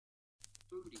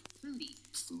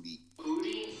Foodie.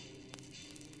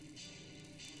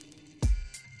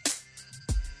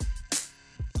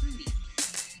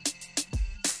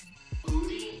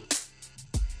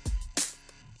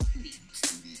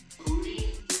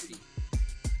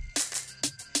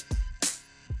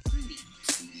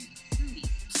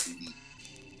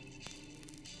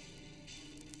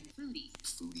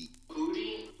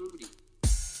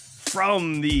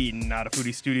 From the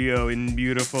NotAFoodie studio in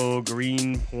beautiful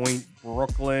Greenpoint,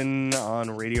 Brooklyn, on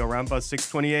Radio Rampa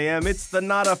 620 AM, it's the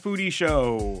NotAFoodie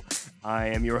Show. I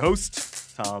am your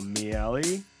host, Tom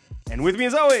Miele, and with me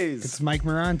as always, it's Mike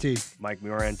Moranti. Mike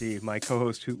Moranti, my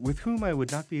co-host, with whom I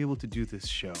would not be able to do this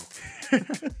show.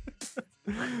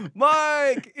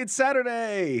 Mike, it's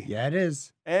Saturday. Yeah, it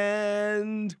is.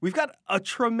 And we've got a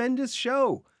tremendous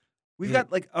show. We've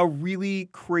got like a really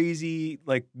crazy,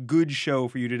 like good show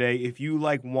for you today. If you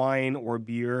like wine or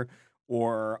beer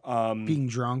or being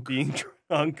drunk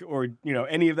or, you know,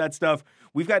 any of that stuff,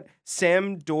 we've got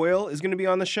Sam Doyle is going to be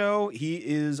on the show. He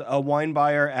is a wine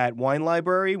buyer at Wine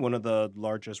Library, one of the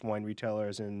largest wine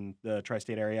retailers in the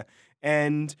tri-state area.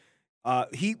 And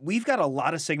we've got a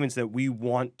lot of segments that we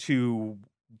want to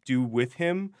do with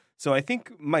him. So I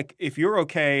think, Mike, if you're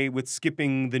okay with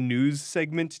skipping the news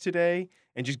segment today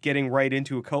and just getting right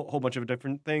into a whole bunch of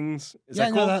different things, is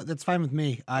that cool? No, that's fine with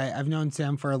me. I've known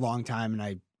Sam for a long time,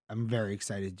 and I'm very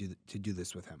excited to do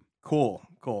this with him. Cool.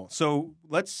 So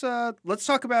let's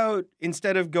talk about,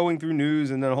 instead of going through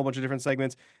news and then a whole bunch of different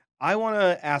segments, I want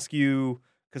to ask you,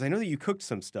 because I know that you cooked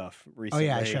some stuff recently.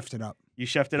 Oh yeah, I chefed it up. You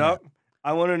chefed it up?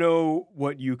 I want to know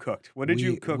what you cooked. What did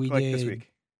you cook this week?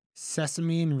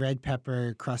 Sesame and red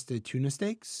pepper crusted tuna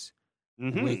steaks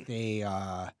with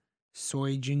a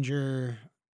soy ginger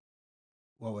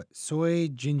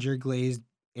glazed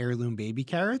heirloom baby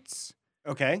carrots.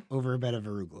 Okay. Over a bed of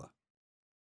arugula.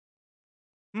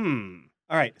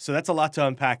 All right. So that's a lot to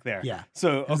unpack there. Yeah.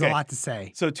 So there's a lot to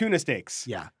say. So tuna steaks.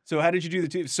 Yeah. So how did you do the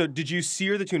tuna? So did you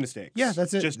sear the tuna steaks? Yeah,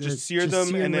 that's it. Just sear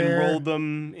them and then roll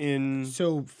them in.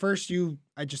 So first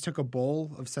I just took a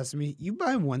bowl of sesame. You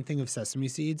buy one thing of sesame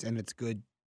seeds and it's good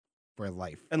for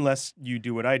life. Unless you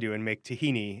do what I do and make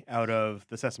tahini out of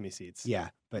the sesame seeds. Yeah,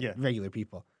 but regular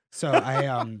people. So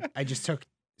I just took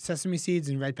sesame seeds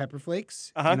and red pepper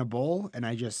flakes in a bowl, and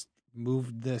I just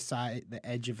moved the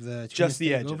edge of the just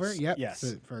the edges over. Yep.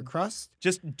 Yes. For a crust.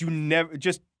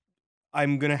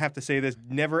 I'm gonna have to say this: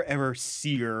 never ever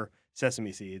sear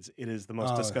sesame seeds. It is the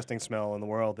most disgusting smell in the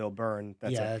world. They'll burn.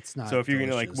 That's it. It's not. So if you're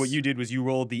delicious. gonna what you did was you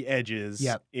rolled the edges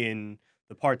in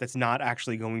the part that's not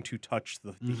actually going to touch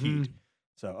the heat.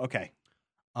 So okay.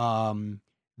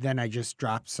 Then I just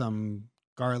dropped some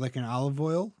garlic and olive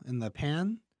oil in the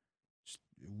pan. Just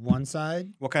one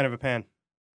side. What kind of a pan?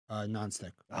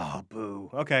 Nonstick. Oh, boo.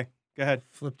 Okay, go ahead.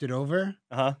 Flipped it over.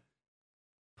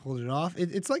 Pulled it off.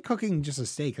 It's like cooking just a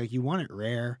steak. Like you want it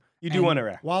rare. You do want it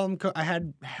rare. While I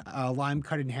had lime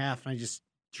cut in half, and I just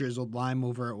drizzled lime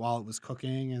over it while it was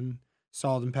cooking, and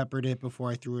salt and peppered it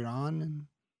before I threw it on. And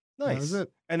nice. That was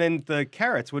it. And then the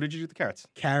carrots. What did you do with the carrots?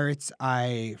 Carrots.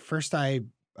 I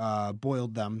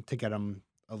boiled them to get them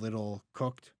a little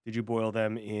cooked. Did you boil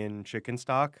them in chicken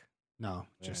stock? No,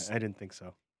 I didn't think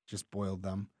so. Just boiled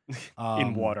them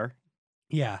in water.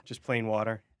 Yeah, just plain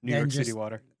water. New York City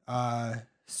water.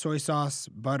 Soy sauce,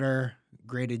 butter,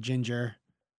 grated ginger,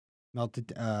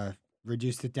 melted,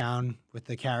 reduced it down with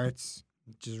the carrots,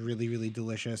 which is really, really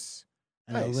delicious.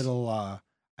 And a little,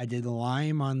 I did the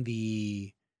lime on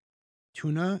the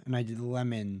tuna, and I did the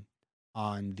lemon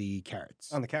on the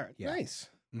carrots. On the carrot. Yeah. Nice.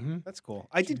 That's cool.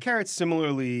 I did carrots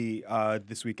similarly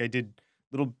this week. I did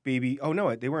little baby. Oh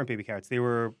no, they weren't baby carrots. They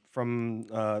were from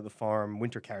the farm.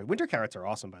 Winter carrots. Winter carrots are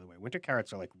awesome, by the way. Winter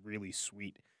carrots are like really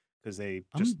sweet because they're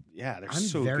so good.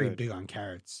 I'm very big on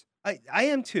carrots. I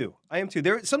am too.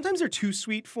 Sometimes they're too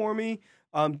sweet for me.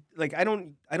 Like I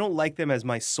don't like them as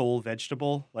my sole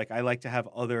vegetable. Like I like to have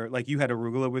other. Like you had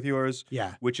arugula with yours.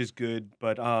 Yeah, which is good.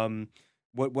 But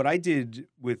what I did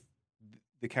with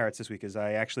the carrots this week is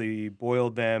I actually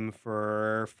boiled them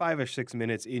for 5 or 6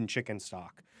 minutes in chicken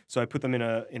stock. So I put them in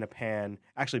a pan.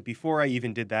 Actually, before I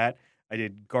even did that, I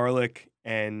did garlic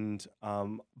and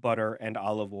butter and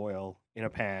olive oil in a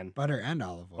pan. Butter and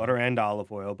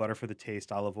olive oil. Butter for the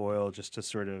taste, olive oil just to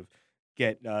sort of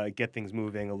get things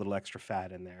moving, a little extra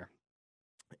fat in there.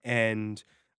 And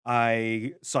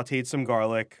I sautéed some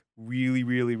garlic really,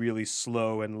 really, really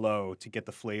slow and low to get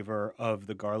the flavor of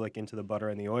the garlic into the butter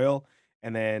and the oil.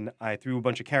 And then I threw a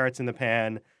bunch of carrots in the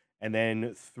pan and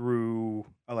then threw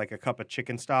like a cup of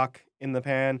chicken stock in the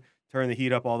pan, turned the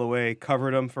heat up all the way,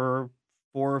 covered them for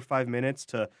 4 or 5 minutes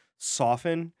to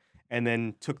soften, and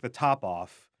then took the top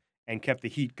off and kept the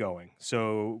heat going.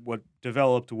 So what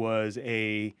developed was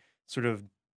a sort of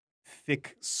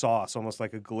thick sauce, almost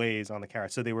like a glaze on the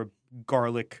carrots. So they were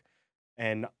garlic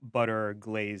and butter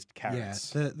glazed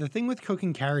carrots. Yeah. The thing with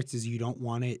cooking carrots is you don't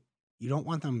want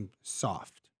them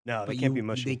soft. No, they But can't be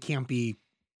mushy. They can't be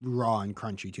raw and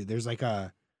crunchy too. There's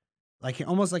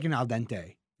almost like an al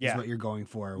dente is what you're going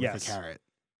for with a carrot.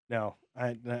 No,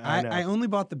 I know. I only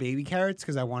bought the baby carrots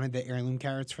because I wanted the heirloom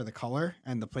carrots for the color,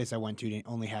 and the place I went to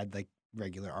only had like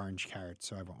regular orange carrots,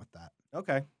 so I went with that.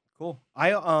 Okay, cool.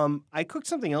 I cooked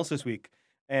something else this week,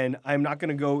 and I'm not going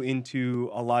to go into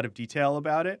a lot of detail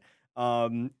about it,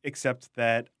 except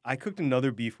that I cooked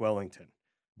another beef Wellington.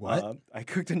 What? I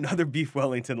cooked another beef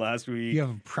Wellington last week. You have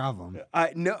a problem.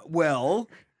 No, well,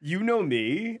 you know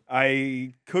me.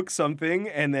 I cook something,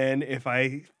 and then if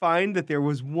I find that there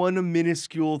was one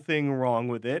minuscule thing wrong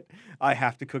with it, I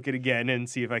have to cook it again and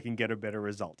see if I can get a better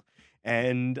result.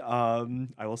 And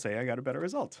I will say I got a better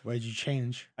result. What did you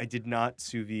change? I did not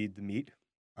sous vide the meat.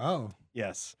 Oh.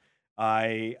 Yes.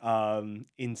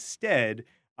 Instead,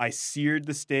 I seared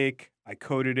the steak. I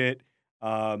coated it.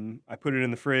 I put it in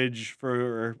the fridge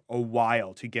for a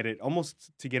while to get it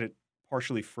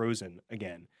partially frozen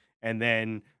again, and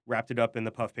then wrapped it up in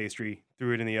the puff pastry,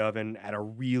 threw it in the oven at a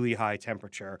really high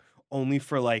temperature, only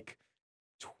for like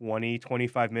 20,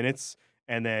 25 minutes,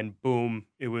 and then boom,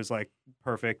 it was like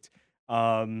perfect.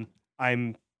 I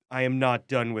am not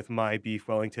done with my beef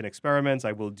Wellington experiments.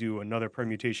 I will do another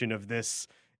permutation of this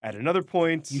at another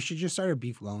point. You should just start a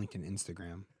beef Wellington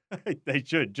Instagram. I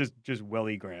should just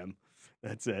Wellygram.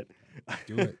 That's it.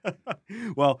 Do it.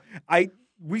 Well,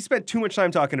 we spent too much time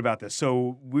talking about this,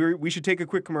 so we should take a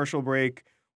quick commercial break.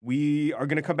 We are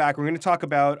going to come back. We're going to talk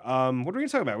about what are we going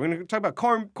to talk about? We're going to talk about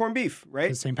corned beef,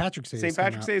 right? St. Patrick's Day. St.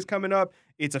 Patrick's Day is coming up.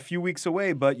 It's a few weeks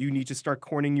away, but you need to start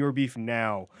corning your beef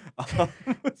now.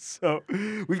 So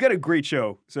we've got a great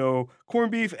show. So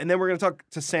corned beef, and then we're going to talk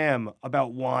to Sam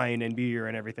about wine and beer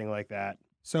and everything like that.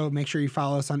 So make sure you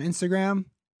follow us on Instagram.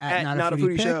 At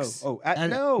NotAFoodie Show. Oh, At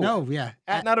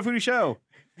NotAFoodie Show.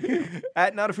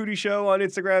 At NotAFoodie Show on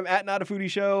Instagram. At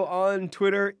NotAFoodie Show on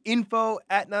Twitter.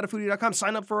 info@NotAFoodie.com.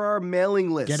 Sign up for our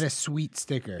mailing list. Get a sweet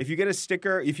sticker. If you get a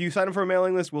sticker, if you sign up for a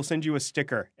mailing list, we'll send you a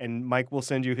sticker, and Mike will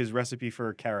send you his recipe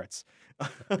for carrots.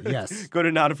 Yes. Go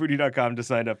to NotAFoodie.com to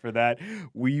sign up for that.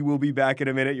 We will be back in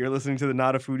a minute. You're listening to the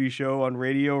NotAFoodie Show on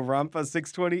Radio Rampa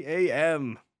 620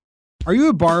 AM. Are you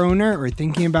a bar owner or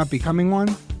thinking about becoming one?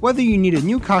 Whether you need a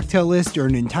new cocktail list or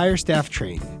an entire staff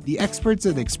trained, the experts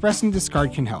at Express and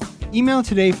Discard can help. Email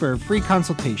today for a free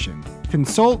consultation.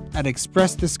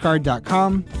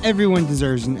 Consult@expressdiscard.com. Everyone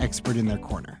deserves an expert in their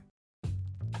corner.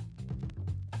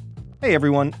 Hey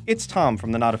everyone, it's Tom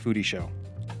from the NotAFoodie Show.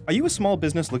 Are you a small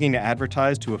business looking to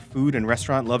advertise to a food and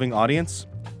restaurant loving audience?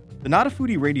 The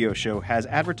NotAFoodie radio show has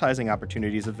advertising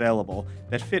opportunities available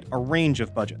that fit a range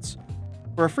of budgets.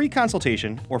 For a free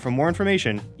consultation or for more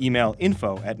information, email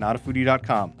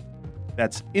info@notafoodie.com.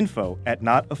 That's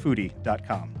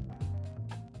info@notafoodie.com.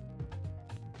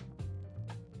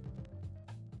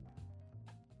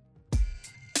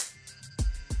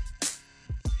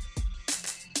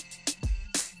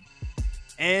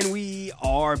 And we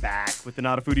are back with the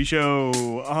NotAFoodie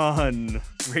Show on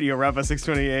Radio Rampa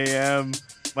 620 AM.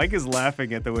 Mike is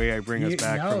laughing at the way I bring us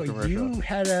back from commercial. You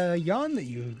had a yawn that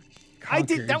you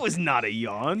conquered. I did. That was not a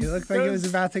yawn. It looked like it was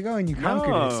about to go, and you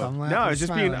conquered it. So I'm I was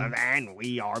just smiling. being. And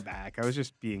we are back. I was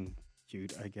just being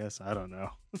cute, I guess. I don't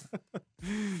know.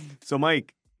 So,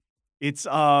 Mike, it's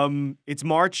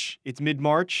March. It's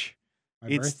mid-March.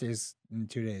 My birthday's in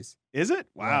 2 days. Is it?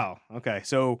 Wow. Yeah. Okay.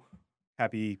 So,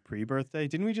 happy pre-birthday.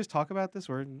 Didn't we just talk about this?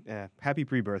 Or happy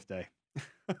pre-birthday.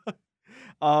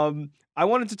 I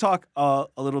wanted to talk a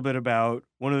little bit about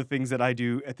one of the things that I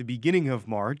do at the beginning of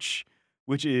March,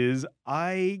 which is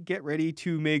I get ready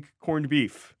to make corned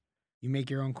beef. You make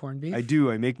your own corned beef? I do.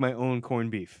 I make my own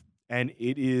corned beef. And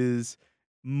it is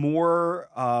more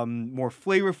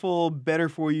flavorful, better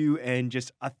for you, and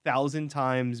just 1,000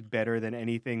 times better than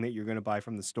anything that you're going to buy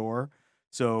from the store.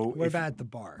 So what about at the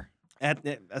bar?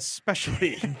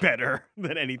 Especially better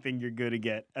than anything you're going to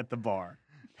get at the bar.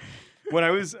 When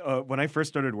I first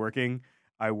started working,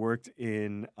 I worked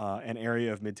in an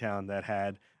area of Midtown that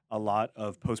had a lot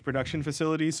of post-production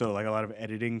facilities, so like a lot of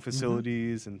editing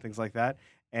facilities and things like that.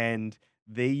 And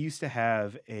they used to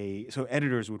have so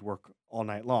editors would work all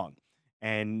night long,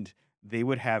 and they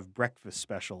would have breakfast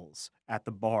specials at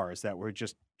the bars that were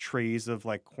just trays of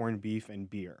like corned beef and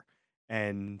beer.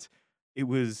 And it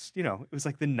was, it was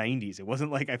like the 90s. It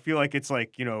wasn't like, I feel like it's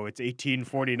like, it's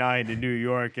 1849 in New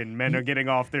York and men are getting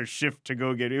off their shift to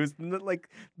go get it. It was like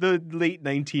the late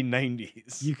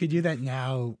 1990s. You could do that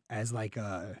now as like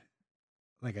a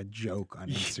like a joke on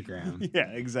Instagram.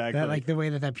 Yeah, exactly. That like the way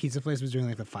that pizza place was doing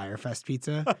like the Firefest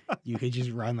pizza, you could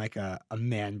just run like a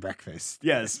man breakfast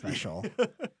special.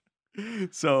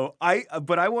 So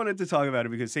but I wanted to talk about it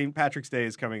because St. Patrick's Day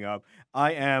is coming up.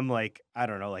 I am like, I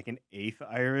don't know, like an eighth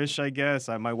Irish, I guess.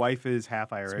 My wife is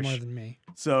half Irish. It's more than me.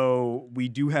 So we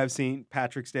do have St.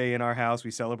 Patrick's Day in our house.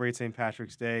 We celebrate St.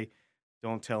 Patrick's Day.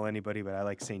 Don't tell anybody, but I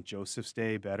like St. Joseph's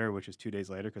Day better, which is 2 days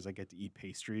later because I get to eat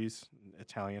pastries,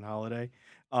 Italian holiday.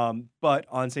 But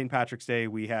on St. Patrick's Day,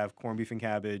 we have corned beef and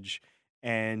cabbage.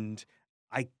 And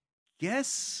I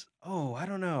guess, I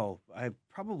don't know. I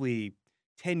probably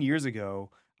 10 years ago,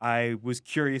 I was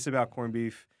curious about corned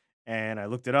beef and I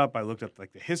looked it up. I looked up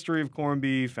like the history of corned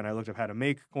beef and I looked up how to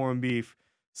make corned beef.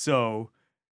 So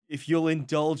if you'll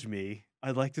indulge me,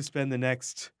 I'd like to spend the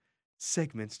next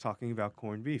segments talking about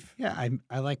corned beef. Yeah,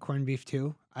 I like corned beef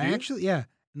too. And I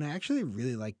actually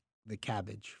really like the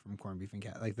cabbage from corned beef and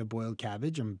like the boiled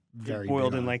cabbage. I'm very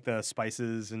boiled in like the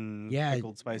spices and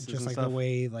pickled spices, just and like stuff. the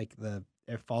way like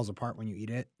it falls apart when you eat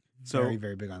it. So very,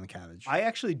 very big on the cabbage. I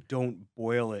actually don't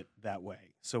boil it that way.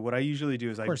 So what I usually do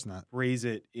is braise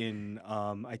it in.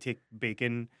 I take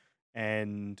bacon,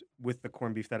 and with the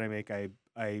corned beef that I make,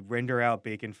 I render out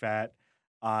bacon fat.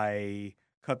 I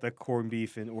cut the corned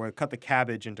beef or cut the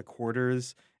cabbage into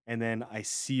quarters, and then I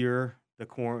sear the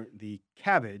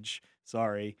cabbage.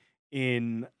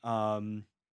 In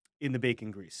the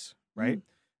bacon grease, right?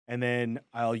 And then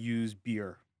I'll use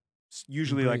beer.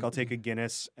 Usually, like I'll take a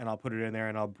Guinness and I'll put it in there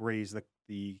and I'll braise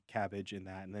the cabbage in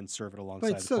that and then serve it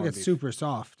alongside. But it still gets super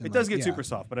soft. It does get super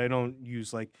soft, but I don't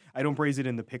braise it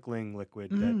in the pickling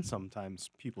liquid that sometimes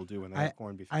people do when they have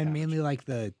corned beef. I mainly like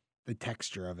the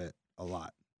texture of it a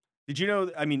lot. Did you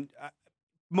know? I mean,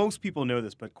 most people know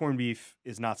this, but corned beef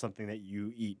is not something that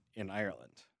you eat in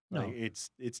Ireland. No. Like,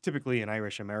 it's typically an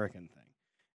Irish American thing,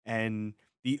 and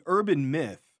the urban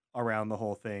myth around the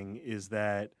whole thing is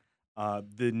that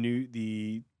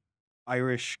the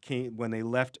Irish came when they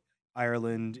left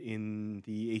Ireland in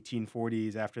the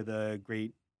 1840s after the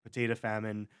Great Potato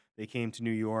Famine. They came to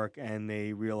New York and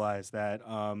they realized that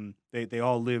they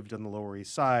all lived on the Lower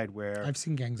East Side where I've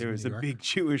seen gangs there was in New a York. big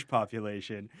Jewish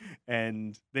population,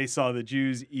 and they saw the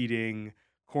Jews eating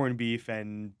corned beef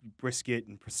and brisket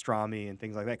and pastrami and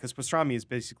things like that, because pastrami is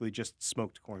basically just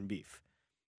smoked corned beef,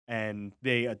 and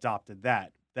they adopted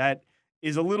that. That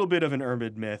is a little bit of an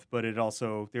urban myth, but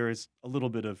there is a little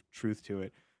bit of truth to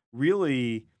it.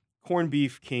 Really, corned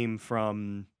beef came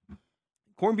from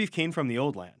the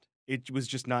old land. It was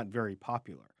just not very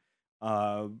popular.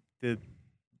 One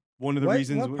of the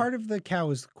reasons. What part of the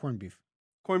cow is corned beef?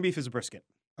 Corned beef is a brisket.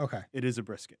 Okay. It is a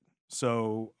brisket.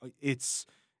 So it's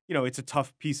a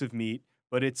tough piece of meat,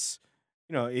 but it's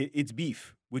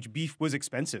beef, which beef was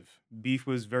expensive. Beef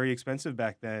was very expensive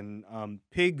back then.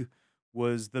 Pig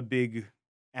was the big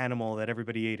animal that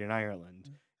everybody ate in Ireland.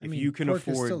 You can pork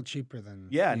afford, is still cheaper than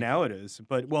beef. now it is.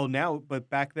 But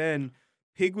back then,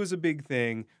 pig was a big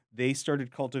thing. They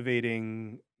started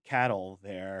cultivating cattle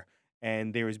there,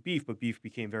 and there was beef, but beef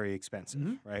became very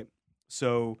expensive, right?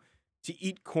 So to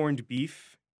eat corned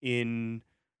beef in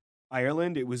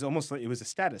Ireland, it was almost like it was a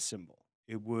status symbol.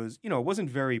 It was, it wasn't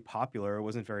very popular. It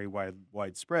wasn't very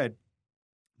widespread,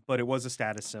 but it was a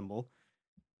status symbol.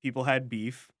 People had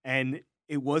beef, and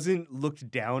it wasn't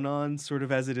looked down on sort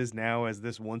of as it is now as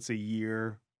this once a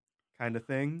year kind of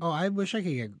thing. Oh, I wish I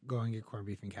could go and get corned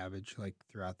beef and cabbage like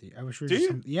throughout the. I wish. Do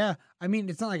you? Yeah, I mean,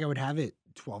 it's not like I would have it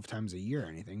 12 times a year or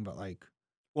anything, but like.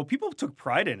 Well, people took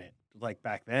pride in it like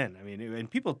back then. I mean, and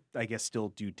people, I guess, still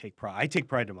do take pride. I take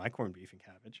pride in my corned beef and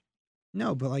cabbage.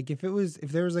 No, but like if there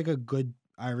was like a good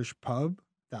Irish pub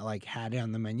that like had it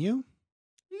on the menu.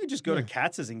 You could just go to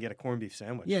Katz's and get a corned beef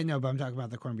sandwich. Yeah, no, but I'm talking about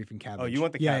the corned beef and cabbage. Oh, you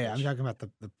want the cabbage? Yeah, I'm talking about the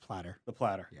platter. The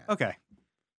platter. Yeah. Okay.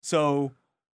 So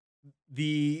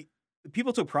the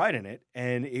people took pride in it,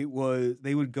 and they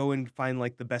would go and find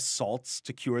like the best salts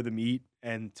to cure the meat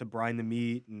and to brine the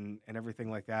meat and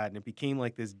everything like that. And it became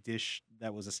like this dish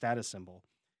that was a status symbol.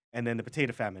 And then the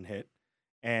potato famine hit,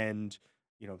 and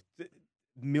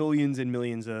millions and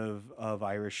millions of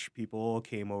Irish people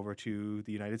came over to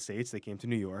the United States. They came to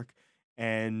New York,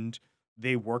 and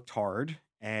they worked hard,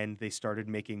 and they started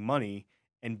making money.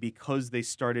 And because they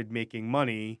started making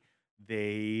money,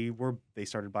 they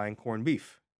started buying corned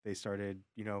beef. They started,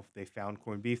 they found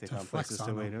corned beef. They found places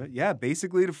to wait it. Yeah,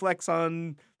 basically to flex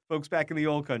on folks back in the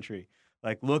old country.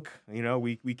 Like, look,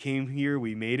 we came here,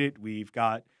 we made it. We've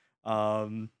got,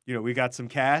 we got some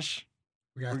cash.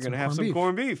 We're gonna have some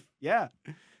corned beef. Yeah.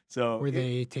 So were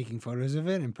they taking photos of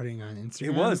it and putting it on Instagram?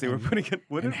 It was. They were putting it.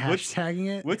 Hashtagging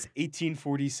it. What's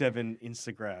 1847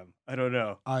 Instagram? I don't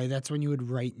know. That's when you would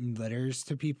write letters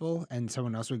to people, and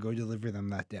someone else would go deliver them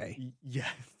that day. Yeah,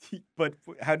 but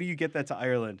how do you get that to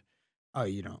Ireland? Oh,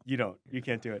 you don't. You don't. You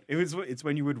can't do it. It's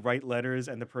when you would write letters,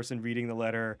 and the person reading the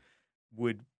letter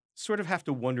would sort of have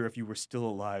to wonder if you were still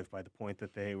alive by the point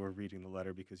that they were reading the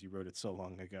letter because you wrote it so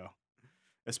long ago.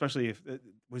 Especially if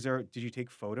did you take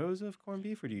photos of corned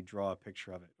beef or do you draw a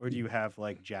picture of it? Or do you have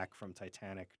like Jack from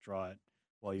Titanic draw it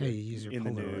while you're in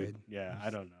the nude? Yeah, I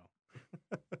don't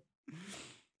know.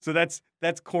 So that's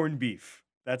corned beef.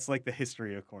 That's like the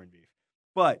history of corned beef.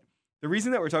 But the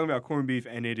reason that we're talking about corned beef,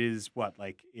 and it is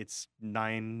it's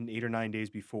 8 or 9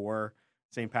 days before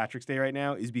St. Patrick's Day right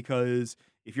now, is because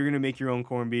if you're gonna make your own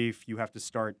corned beef, you have to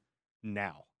start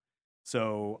now.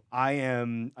 So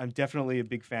I'm definitely a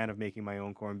big fan of making my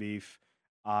own corned beef.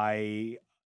 We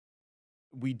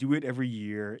do it every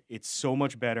year. It's so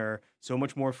much better, so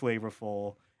much more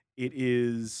flavorful. It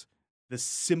is the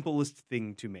simplest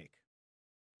thing to make.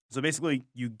 So basically,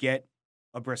 you get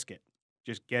a brisket.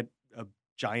 Just get a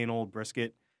giant old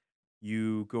brisket.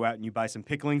 You go out and you buy some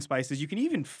pickling spices. You can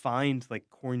even find like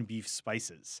corned beef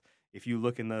spices. If you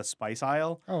look in the spice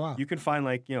aisle, you can find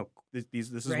this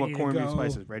is what corned beef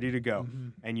spices ready to go. Mm-hmm.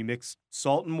 And you mix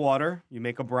salt and water. You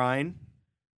make a brine.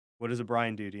 What does a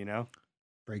brine do? Do you know?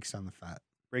 Breaks down the fat.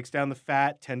 Breaks down the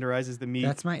fat, tenderizes the meat.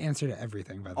 That's my answer to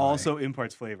everything, by the way. Also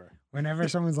imparts flavor. Whenever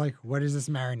someone's like, what does this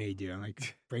marinade do? I'm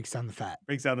like, breaks down the fat.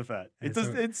 Breaks down the fat. It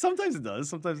does. Sometimes it does.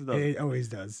 Sometimes it doesn't. It always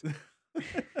does.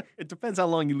 It depends how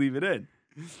long you leave it in.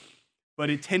 But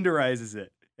it tenderizes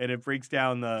it. And it breaks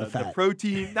down the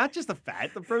protein, not just the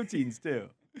fat, the proteins too.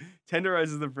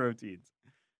 Tenderizes the proteins.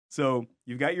 So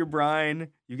you've got your brine,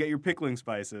 you get your pickling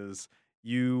spices.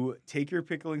 You take your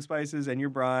pickling spices and your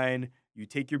brine, you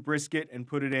take your brisket and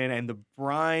put it in, and the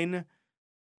brine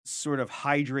sort of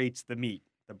hydrates the meat.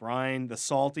 The brine, the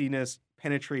saltiness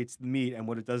penetrates the meat, and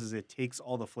what it does is it takes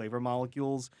all the flavor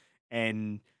molecules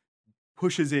and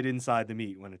pushes it inside the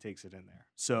meat when it takes it in there.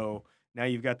 So now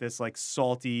you've got this like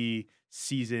salty,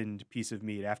 seasoned piece of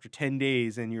meat. After 10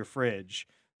 days in your fridge,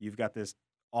 you've got this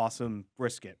awesome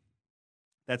brisket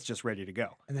that's just ready to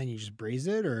go. And then you just braise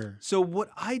it, or? So what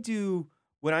I do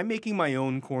when I'm making my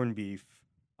own corned beef,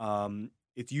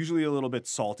 it's usually a little bit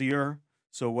saltier.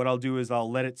 So what I'll do is I'll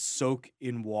let it soak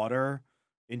in water,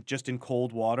 in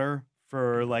cold water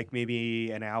for like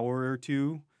maybe an hour or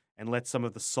two and let some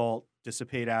of the salt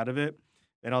dissipate out of it.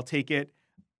 Then I'll take it.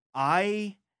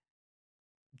 I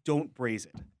don't braise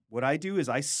it. What I do is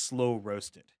I slow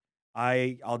roast it.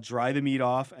 I'll dry the meat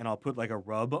off and I'll put like a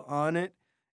rub on it,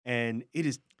 and it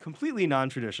is completely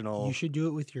non-traditional. You should do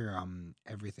it with your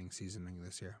everything seasoning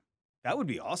this year. That would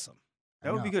be awesome.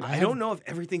 That would be good. I don't know if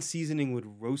everything seasoning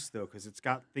would roast though, because it's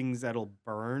got things that'll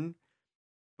burn.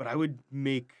 But I would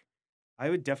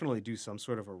definitely do some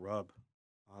sort of a rub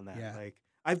on that. Yeah. Like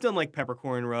I've done like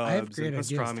peppercorn rubs and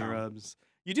pastrami rubs.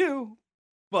 You do,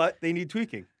 but they need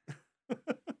tweaking.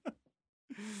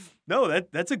 No,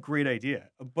 that's a great idea.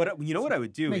 But you know what I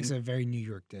would do? Makes a very New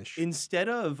York dish. Instead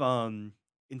of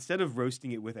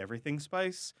roasting it with everything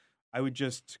spice, I would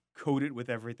just coat it with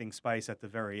everything spice at the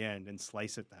very end and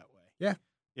slice it that way. Yeah.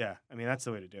 Yeah. I mean, that's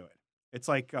the way to do it. It's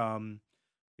like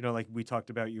like we talked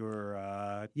about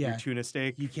your tuna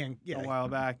steak. You can't a while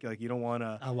back. Like you don't want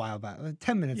to a while back,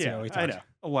 10 minutes ago. We talked. I know,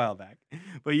 a while back.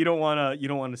 But you don't want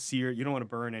to sear. You don't want to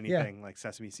burn anything like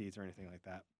sesame seeds or anything like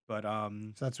that. But so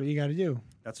that's what you got to do.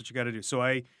 That's what you got to do. So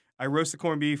I roast the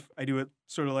corned beef. I do it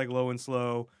sort of like low and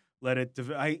slow. Let it.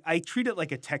 I treat it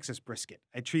like a Texas brisket.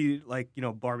 I treat it like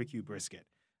barbecue brisket.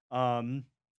 And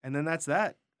then that's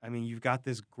that. I mean, you've got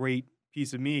this great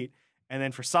piece of meat. And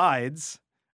then for sides,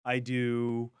 I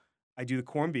do the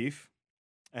corned beef,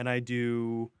 and I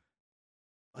do.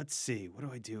 Let's see, what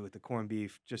do I do with the corned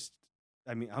beef?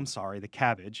 The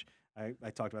cabbage. I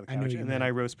talked about the cabbage, and then I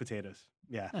roast potatoes.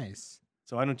 Yeah, nice.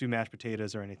 So I don't do mashed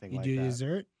potatotes or anything like that. You do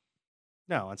dessert?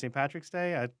 No, on St. Patrick's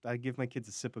Day, I give my kids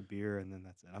a sip of beer, and then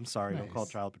that's it. I'm sorry, Don't call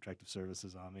Child Protective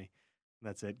Services on me.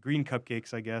 That's it. Green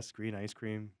cupcakes, I guess. Green ice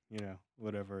cream.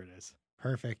 Whatever it is.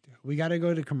 Perfect. We got to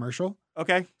go to commercial.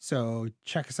 Okay. So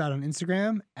check us out on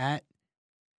Instagram at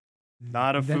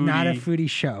NotAFoodie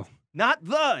Show.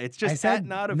 It's just at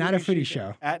NotAFoodie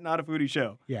Show. At NotAFoodie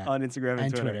Show. Yeah. On Instagram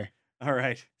and Twitter. All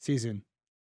right. See you soon.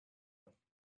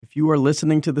 If you are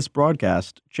listening to this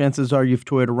broadcast, chances are you've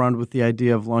toyed around with the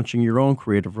idea of launching your own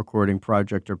creative recording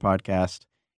project or podcast.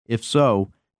 If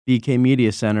so, BK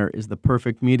Media Center is the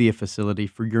perfect media facility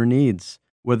for your needs.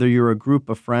 Whether you're a group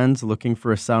of friends looking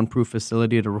for a soundproof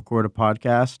facility to record a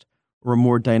podcast, or a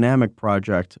more dynamic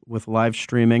project with live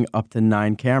streaming up to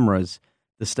 9 cameras,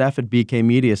 the staff at BK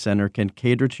Media Center can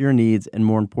cater to your needs and,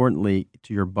 more importantly,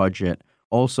 to your budget,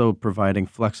 also providing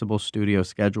flexible studio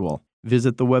schedule.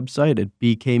 Visit the website at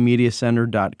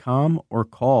bkmediacenter.com or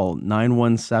call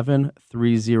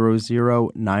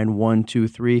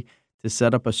 917-300-9123 to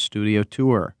set up a studio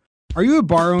tour. Are you a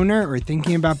bar owner or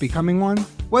thinking about becoming one?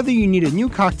 Whether you need a new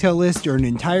cocktail list or an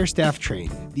entire staff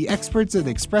trained, the experts at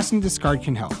Express and Discard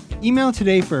can help. Email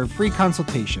today for a free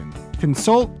consultation.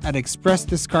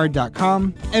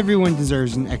 Consult@expressdiscard.com. Everyone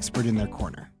deserves an expert in their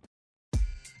corner.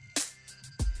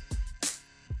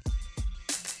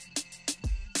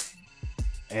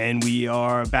 And we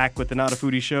are back with the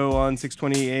NotAFoodie show on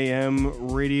 620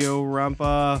 AM Radio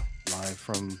Rampa, live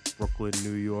from Brooklyn,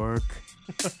 New York.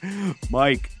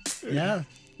 Mike. Yeah.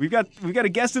 We've got a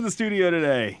guest in the studio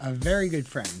today. A very good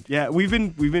friend. Yeah, we've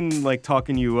been like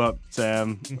talking you up,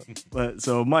 Sam.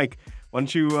 So Mike, why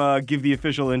don't you give the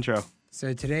official intro?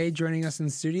 So today joining us in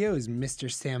the studio is Mr.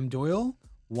 Sam Doyle,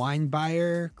 wine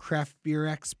buyer, craft beer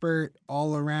expert,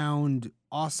 all around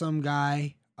awesome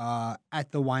guy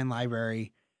at the wine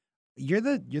library. You're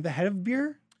the head of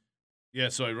beer? Yeah,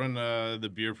 so I run the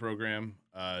beer program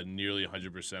nearly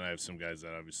 100%. I have some guys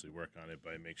that obviously work on it,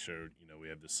 but I make sure we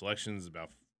have the selections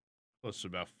close to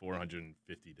about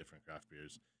 450 different craft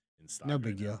beers in stock. No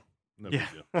big deal. No big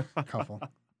deal. A couple.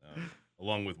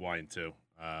 Along with wine too.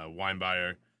 Wine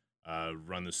buyer,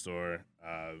 run the store.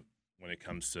 When it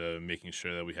comes to making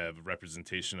sure that we have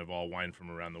representation of all wine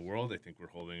from around the world, I think we're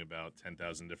holding about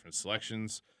 10,000 different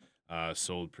selections,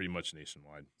 sold pretty much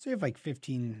nationwide. So you have like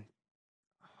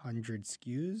 1,500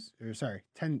 SKUs? Or sorry,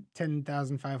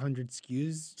 10,500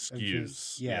 SKUs?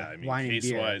 SKUs. Yeah, I mean, wine and beer.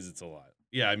 case-wise, it's a lot.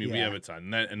 Yeah, I mean, we Yeah. have a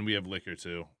ton. And we have liquor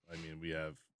too. I mean, we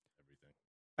have everything.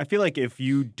 I feel like if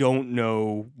you don't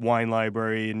know Wine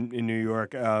Library in New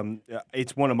York,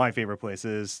 it's one of my favorite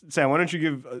places. Sam, why don't you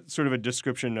give sort of a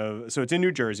description of? So it's in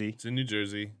New Jersey. It's in New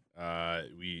Jersey.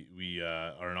 We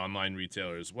are an online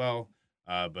retailer as well.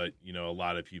 But a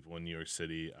lot of people in New York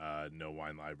City know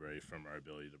Wine Library from our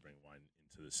ability to bring wine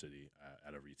into the city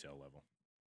at a retail level.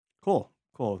 Cool.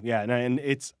 Yeah, and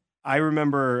it's. I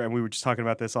remember, and we were just talking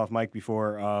about this off mic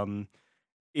before.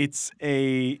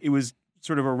 It was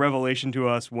sort of a revelation to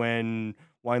us when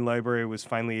Wine Library was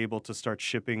finally able to start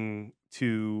shipping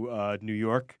to New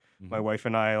York. Mm-hmm. My wife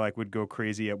and I would go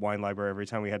crazy at Wine Library every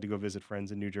time we had to go visit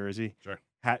friends in New Jersey. Sure.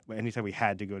 Anytime we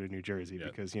had to go to New Jersey,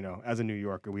 because as a New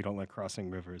Yorker, we don't like crossing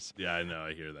rivers. Yeah, I know.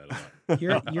 I hear that a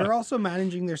lot. You're also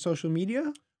managing their social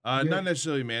media? Not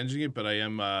necessarily managing it, but I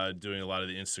am doing a lot of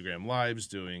the Instagram lives,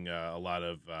 doing a lot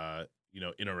of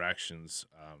interactions.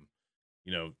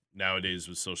 Nowadays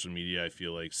with social media, I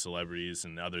feel like celebrities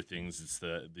and other things, it's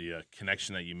the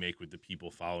connection that you make with the people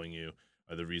following you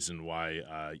are the reason why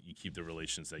you keep the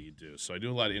relations that you do. So I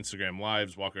do a lot of Instagram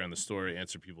lives, walk around the store,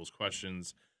 answer people's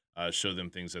questions, show them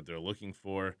things that they're looking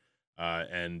for,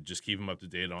 and just keep them up to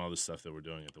date on all the stuff that we're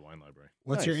doing at the Wine Library.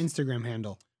 What's your Instagram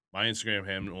handle? My Instagram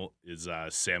handle is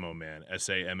Samoman,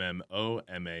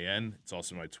 SAMMOMAN. It's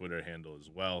also my Twitter handle as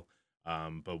well.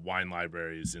 But Wine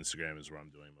Library's Instagram is where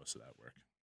I'm doing most of that work.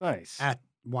 Nice. At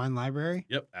Wine Library?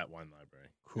 Yep, at Wine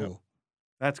Library. Cool. Yep.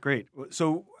 That's great.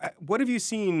 So what have you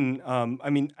seen?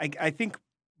 I think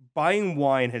buying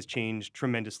wine has changed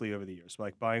tremendously over the years.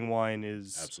 Like buying wine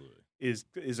Absolutely. is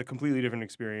a completely different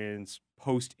experience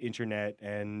post-internet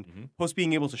and Mm-hmm. post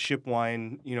being able to ship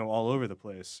wine, all over the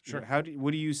place. Sure.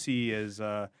 What do you see as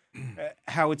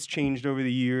how it's changed over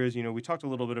the years? We talked a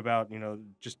little bit about,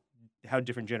 just how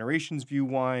different generations view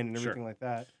wine and everything like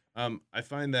that. I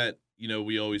find that,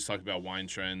 we always talk about wine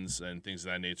trends and things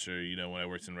of that nature. When I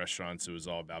worked in restaurants, it was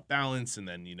all about balance. And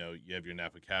then, you have your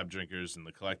Napa Cab drinkers and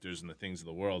the collectors and the things of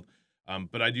the world.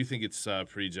 But I do think it's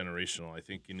pretty generational. I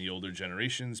think in the older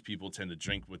generations, people tend to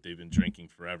drink what they've been drinking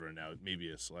forever. Now, it may be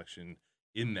a selection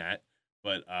in that.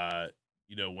 But,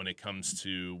 when it comes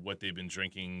to what they've been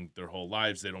drinking their whole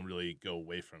lives, they don't really go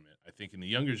away from it. I think in the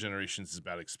younger generations, it's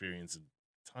about experience a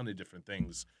ton of different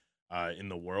things in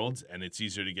the world. And it's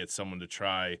easier to get someone to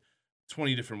try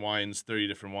 20 different wines, 30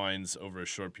 different wines over a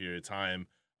short period of time.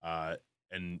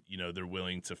 And, they're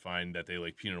willing to find that they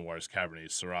like Pinot Noirs,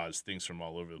 Cabernets, Syrahs, things from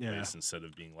all over the place instead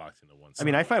of being locked into one style. I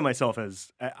mean, I find myself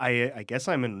as, I guess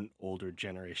I'm an older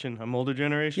generation. I'm older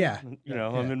generation. Yeah.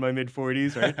 I'm in my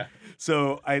mid-40s, right?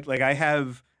 So I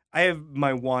have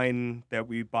my wine that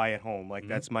we buy at home. Like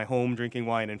that's my home drinking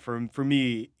wine. And for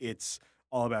me, it's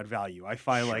all about value. I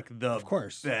find the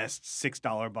best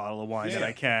 $6 bottle of wine that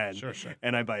I can. Sure.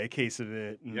 And I buy a case of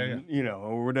it, and,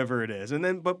 or whatever it is. And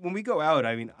then, but when we go out,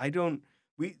 I mean,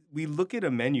 we look at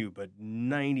a menu, but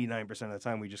 99% of the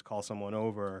time we just call someone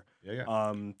over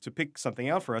to pick something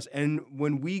out for us. And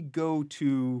when we go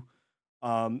to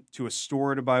a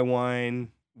store to buy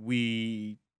wine,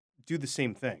 we do the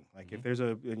same thing. Like if there's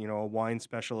a wine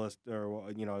specialist, or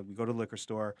we go to the liquor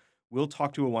store, we'll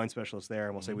talk to a wine specialist there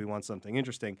and we'll say we want something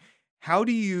interesting. How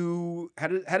does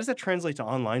that translate to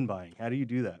online buying? How do you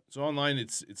do that? So online,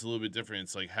 it's a little bit different.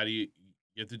 It's like, how do you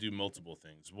have to do multiple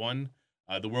things. One,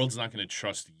 the world's not going to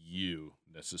trust you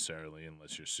necessarily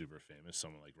unless you're super famous,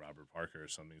 someone like Robert Parker or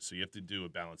something. So you have to do a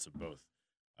balance of both.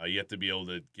 You have to be able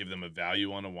to give them a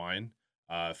value on a wine,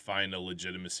 find a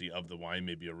legitimacy of the wine,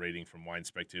 maybe a rating from Wine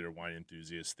Spectator, Wine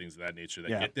Enthusiast, things of that nature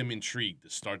that get them intrigued to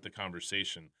start the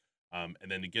conversation, and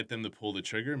then to get them to pull the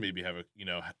trigger. Maybe have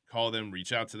call them,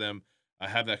 reach out to them,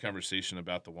 have that conversation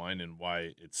about the wine and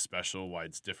why it's special, why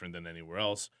it's different than anywhere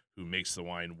else, who makes the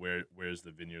wine, where's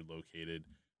the vineyard located,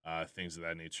 things of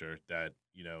that nature that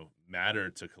matter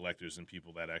to collectors and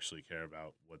people that actually care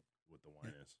about what the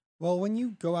wine is. Well, when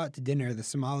you go out to dinner, the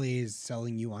sommelier is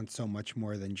selling you on so much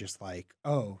more than just like,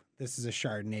 oh, this is a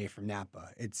Chardonnay from Napa.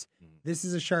 This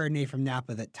is a Chardonnay from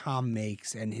Napa that Tom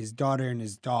makes, and his daughter and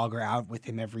his dog are out with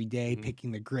him every day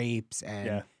picking the grapes.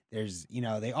 And there's,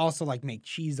 they also like make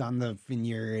cheese on the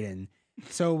vineyard. And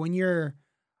so when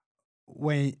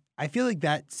I feel like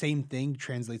that same thing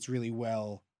translates really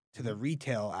well to the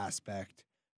retail aspect,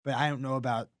 but I don't know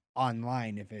about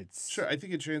online if it's... Sure, I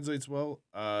think it translates well.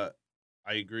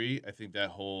 I agree. I think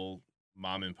that whole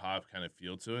mom and pop kind of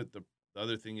feel to it. The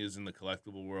other thing is, in the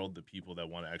collectible world, the people that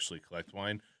want to actually collect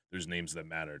wine, there's names that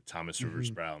matter. Thomas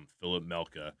Rivers Brown, Philip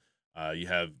Melka. You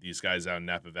have these guys out in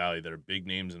Napa Valley that are big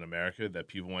names in America that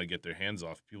people want to get their hands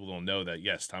off. People don't know that,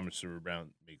 yes, Thomas Rivers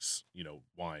Brown makes,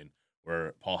 wine,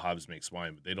 or Paul Hobbs makes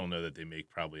wine, but they don't know that they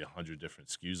make probably 100 different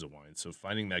SKUs of wine. So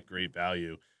finding that great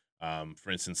value,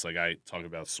 for instance, like I talk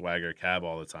about Swagger Cab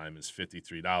all the time, is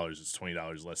 $53. It's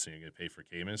 $20 less than you're going to pay for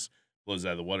Caymus. Blows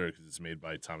out of the water because it's made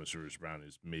by Thomas Rivers Brown,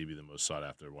 who's maybe the most sought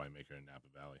after winemaker in Napa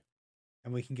Valley.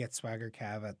 And we can get Swagger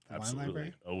Cab at the wine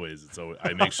library? Always.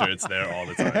 I make sure it's there all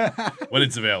the time when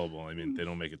it's available. I mean, they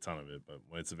don't make a ton of it, but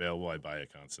when it's available, I buy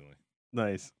it constantly.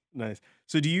 Nice.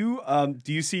 So do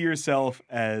you see yourself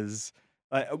as...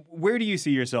 where do you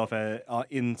see yourself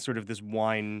in sort of this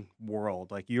wine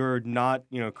world? Like, you're not,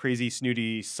 crazy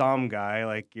snooty somm guy.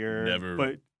 Like, you're never,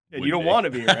 but and you don't want to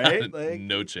be, right? Like,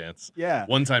 no chance. Yeah.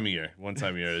 One time a year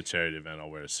at a charity event, I'll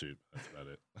wear a suit. That's about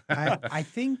it. I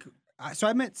think so.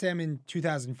 I met Sam in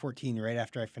 2014, right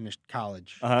after I finished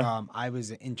college. I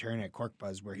was an intern at Cork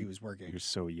Buzz where he was working. You're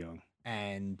so young.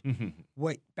 And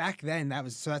back then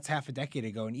that's half a decade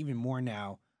ago, and even more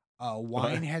now.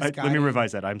 Wine has gotten... Let me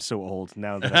revise that. I'm so old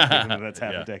now that I'm thinking that's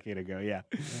half a decade ago. Yeah.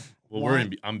 Well,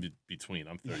 I'm between.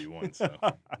 I'm 31, so.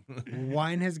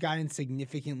 Wine has gotten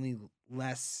significantly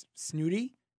less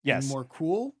snooty and more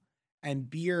cool, and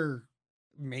beer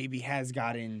maybe has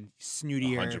gotten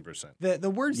snootier. 100%. The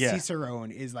word cicerone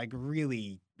is like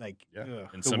really like...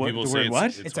 And some people say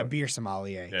it's a beer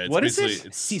sommelier. Yeah, what is it?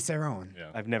 It's cicerone. Yeah.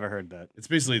 I've never heard that. It's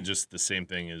basically just the same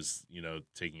thing as,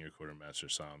 taking your quartermaster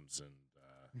somms and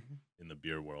in the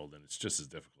beer world, and it's just as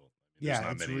difficult. There's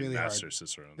not many really master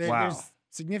cicerones. There's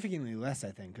significantly less,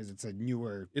 I think, because it's a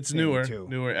newer. It's newer.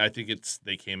 I think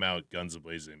they came out guns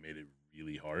ablazing. They made it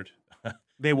really hard.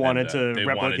 They wanted to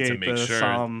replicate the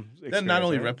somm experience. Then not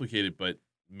only replicate it, but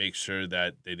make sure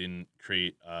that they didn't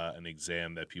create an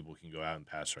exam that people can go out and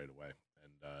pass right away.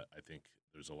 And I think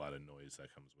there's a lot of noise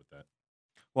that comes with that.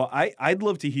 Well, I'd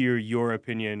love to hear your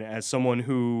opinion as someone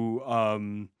who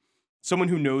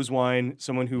knows wine,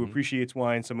 someone who appreciates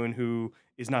wine, someone who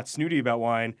is not snooty about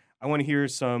wine. I want to hear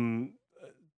some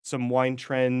wine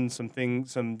trends,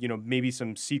 maybe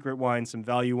some secret wines, some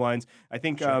value wines. I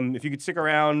think if you could stick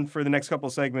around for the next couple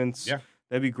of segments,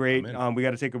 that'd be great. We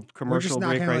got to take a commercial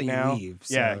break right now.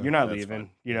 So you're not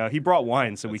leaving. He brought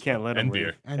wine, so we can't let him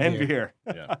leave. And beer.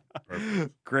 Yeah,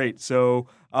 perfect. Great. So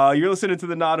you're listening to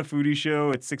the NotAFoodie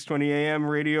Show at 6:20 a.m.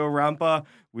 Radio Rampa.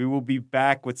 We will be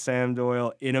back with Sam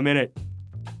Doyle in a minute.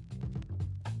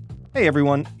 Hey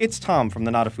everyone, it's Tom from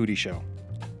the NotAFoodie Show.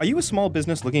 Are you a small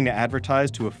business looking to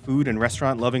advertise to a food and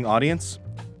restaurant-loving audience?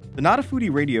 The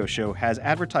NotAFoodie radio show has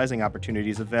advertising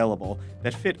opportunities available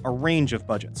that fit a range of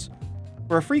budgets.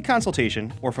 For a free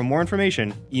consultation or for more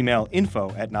information, email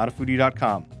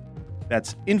info@notafoodie.com.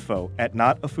 That's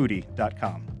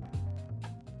info@notafoodie.com.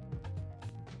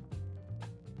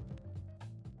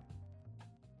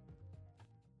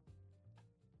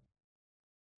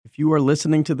 If you are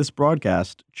listening to this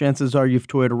broadcast, chances are you've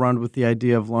toyed around with the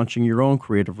idea of launching your own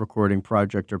creative recording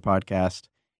project or podcast.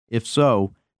 If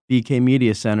so, BK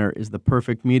Media Center is the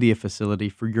perfect media facility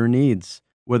for your needs.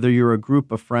 Whether you're a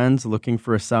group of friends looking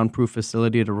for a soundproof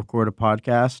facility to record a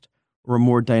podcast or a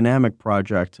more dynamic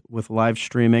project with live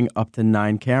streaming up to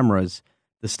 9 cameras,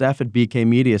 the staff at BK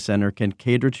Media Center can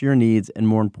cater to your needs and,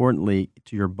 more importantly,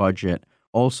 to your budget,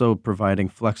 also providing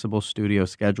flexible studio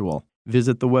schedule.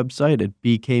 Visit the website at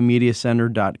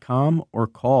bkmediacenter.com or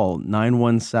call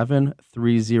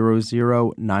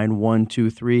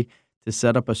 917-300-9123 to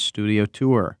set up a studio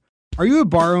tour. Are you a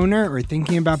bar owner or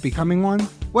thinking about becoming one?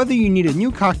 Whether you need a new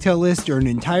cocktail list or an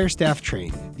entire staff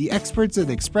trained, the experts at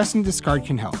Express and Discard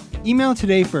can help. Email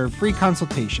today for a free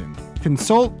consultation.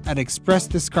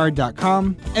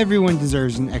 Consult@expressdiscard.com. Everyone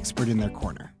deserves an expert in their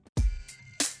corner.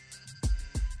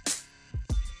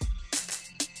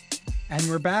 And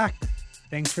we're back.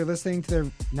 Thanks for listening to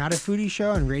the NotAFoodie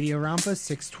show on Radio Rampa,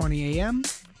 6:20 a.m.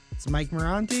 It's Mike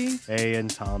Moranti. Hey, and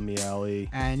Tom Miali.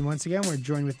 And once again, we're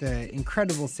joined with the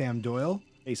incredible Sam Doyle.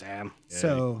 Hey, Sam.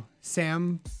 So,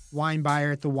 Sam, wine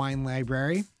buyer at the Wine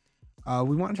Library.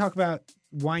 We want to talk about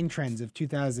wine trends of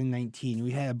 2019.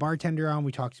 We had a bartender on.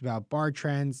 We talked about bar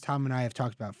trends. Tom and I have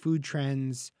talked about food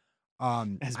trends.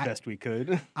 As best we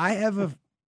could. I have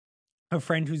a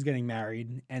friend who's getting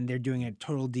married, and they're doing a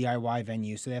total DIY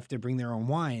venue, so they have to bring their own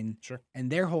wine. Sure.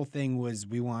 And their whole thing was,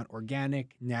 we want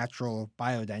organic, natural,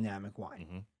 biodynamic wine.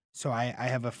 Mm-hmm. So I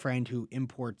have a friend who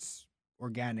imports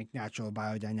organic, natural,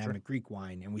 biodynamic Greek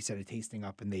wine, and we set a tasting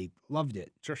up, and they loved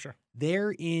it. Sure.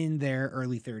 They're in their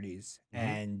early 30s,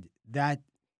 and that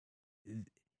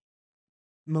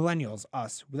millennials,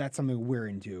 us, that's something we're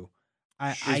into.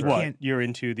 I can't. You're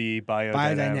into the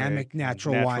biodynamic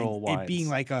natural wine, wines. It being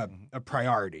like a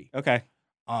priority. Okay.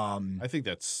 I think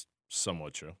that's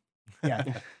somewhat true. Yeah.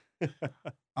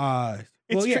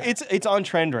 It's on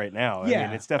trend right now. Yeah. I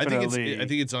mean, it's definitely. I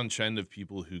think it's on trend of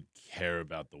people who care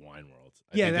about the wine world.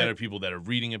 I Yeah, think that- there are people that are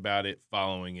reading about it,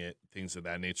 following it, things of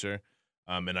that nature.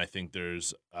 And I think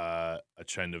there's a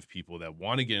trend of people that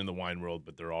want to get in the wine world,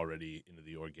 but they're already into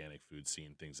the organic food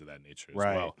scene, things of that nature as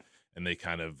well. And they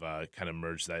kind of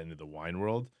merge that into the wine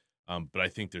world. But I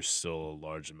think there's still a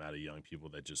large amount of young people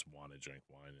that just want to drink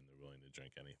wine, and they're willing to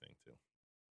drink anything too.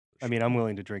 I mean, I'm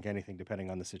willing to drink anything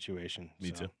depending on the situation.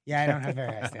 Me too. Yeah, I don't have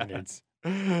very high standards.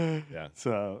 Yeah.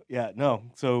 So, yeah, no.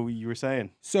 So you were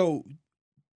saying. So,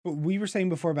 but we were saying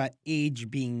before about age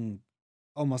being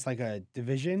almost like a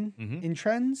division in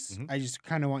trends. I just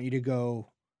kind of want you to go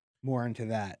more into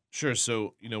that. Sure.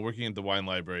 So, working at the wine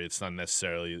library, it's not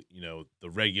necessarily, the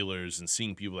regulars and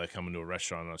seeing people that come into a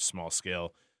restaurant on a small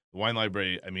scale. The wine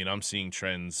library, I mean, I'm seeing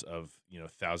trends of,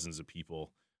 thousands of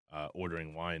people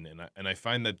ordering wine. And I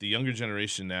find that the younger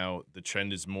generation now, the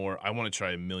trend is more, I want to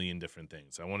try a million different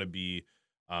things. I want to be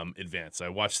advanced. I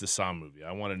watched the Somm movie.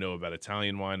 I want to know about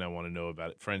Italian wine. I want to know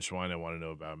about French wine. I want to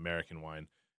know about American wine.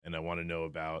 And I want to know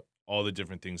about all the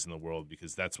different things in the world,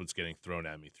 because that's what's getting thrown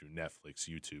at me through Netflix,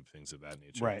 YouTube, things of that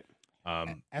nature. Right.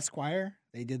 Esquire,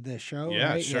 they did the show,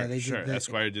 yeah, right? Sure, they sure. did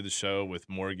Esquire did the show with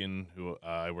Morgan, who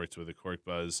I worked with at Cork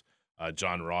Buzz.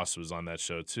 John Ross was on that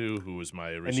show too, who was my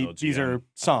original And these GM. are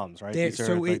Somms, right?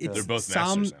 They're both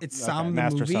Masters now. It's Okay, Somm the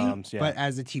Master movie, Somms, yeah. but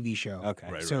as a TV show.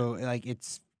 Okay. Right. So like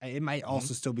it might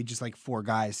also still be just like 4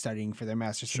 guys studying for their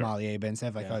master sommelier, but instead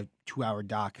of like a 2-hour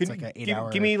doc, it's like an 8-hour.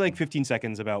 Give me like 15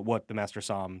 seconds about what the Master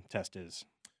Somm test is.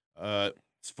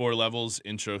 It's 4 levels,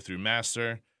 intro through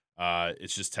master.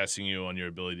 It's just testing you on your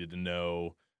ability to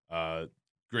know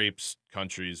grapes,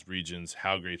 countries, regions,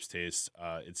 how grapes taste.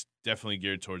 It's definitely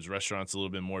geared towards restaurants a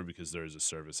little bit more, because there is a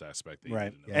service aspect that you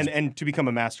Right. need to know. And to become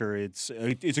a master, it's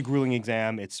a grueling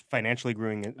exam. It's financially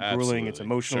grueling. Absolutely. It's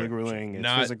emotionally Sure, grueling. It's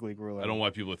Not- physically grueling. I don't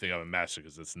want people to think I'm a master,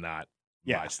 because it's not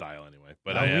Yeah. my style anyway.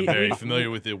 But No, I am we- very we- familiar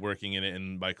with it, working in it,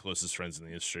 and my closest friends in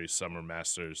the industry, some are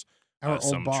masters. Our old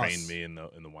Some boss trained me in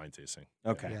the wine tasting.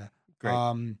 Okay. Yeah.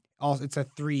 Great. Also, it's a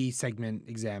 3-segment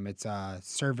exam. It's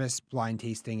service, blind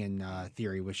tasting, and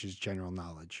theory, which is general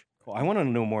knowledge. Cool. I want to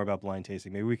know more about blind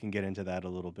tasting. Maybe we can get into that a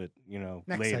little bit,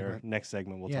 Next later. segment. Next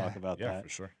segment, we'll Yeah. talk about Yeah, that. for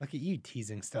sure. Look at you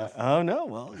teasing stuff. Oh no!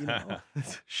 Well,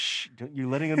 shh! You're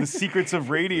letting in the secrets of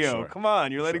radio. sure. Come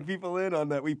on, you're For letting sure. people in on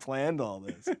that. We planned all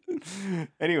this.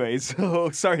 Anyway,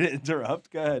 so sorry to interrupt.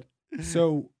 Go ahead.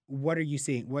 So, what are you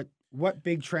seeing? What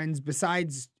big trends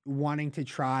besides wanting to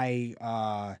try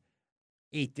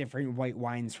 8 different white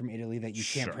wines from Italy that you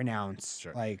can't Sure. pronounce?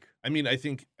 Sure. Like, I mean, I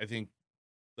think,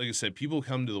 like I said, people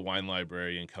come to the wine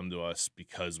library and come to us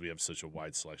because we have such a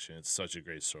wide selection. It's such a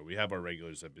great store. We have our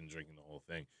regulars that have been drinking the whole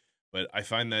thing. But I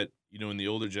find that, in the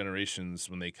older generations,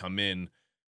 when they come in,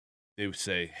 they would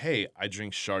say, hey, I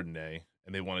drink Chardonnay,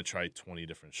 and they want to try 20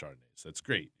 different Chardonnays. That's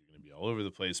great. You're going to be all over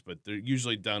the place, but they're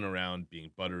usually done around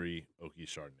being buttery, oaky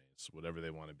Chardonnays, whatever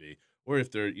they want to be. or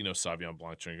if they're, Sauvignon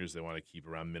Blanc drinkers, they want to keep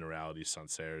around minerality,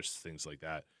 Sancerres, things like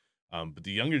that. But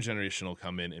the younger generation will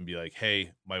come in and be like,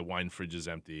 hey, my wine fridge is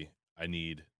empty. I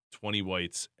need 20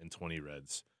 whites and 20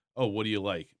 reds. Oh, what do you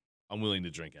like? I'm willing to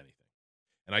drink anything.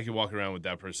 And I can walk around with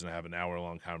that person and have an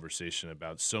hour-long conversation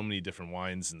about so many different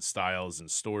wines and styles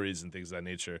and stories and things of that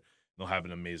nature. They'll have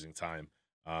an amazing time.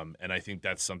 And I think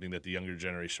that's something that the younger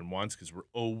generation wants because we're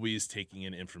always taking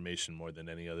in information more than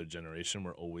any other generation.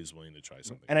 We're always willing to try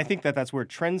something. And I think that's where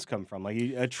trends come from. Like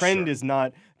a trend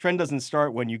trend doesn't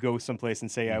start when you go someplace and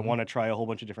say, I want to try a whole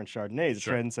bunch of different Chardonnays. A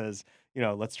trend says,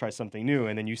 let's try something new.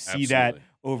 And then you see that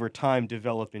over time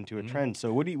develop into a trend.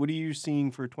 So what are you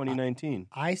seeing for 2019?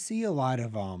 I see a lot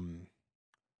of,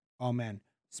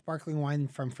 sparkling wine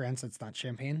from France that's not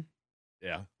champagne.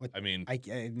 Yeah.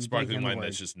 I'm sparkling wine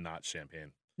that's just not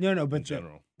champagne. No, but in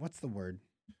general. What's the word?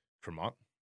 Cremant?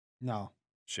 No.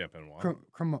 Champagne wine?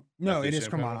 Cremant. No, it is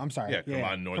Cremant. I'm sorry. Yeah,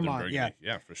 Cremant, Northern Cremant, Burgundy.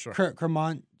 Yeah, for sure.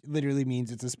 Cremant literally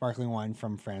means it's a sparkling wine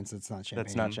from France. It's not champagne.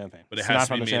 That's not champagne. But it has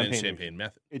to be made in champagne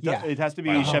method. It has to be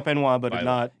champenois, but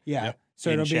not. Yeah. Yep. So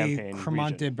it'll be Champagne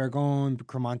Cremant de Bourgogne,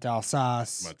 Cremant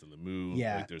d'Alsace. Cremant de Limoux.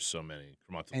 Yeah. Like, there's so many.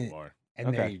 Cremant de Loire.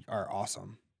 And they are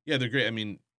awesome. Yeah, they're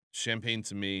great. Champagne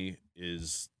to me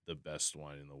is the best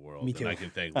wine in the world. Me too. And I can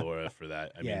thank Laura for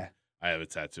that. I mean, I have a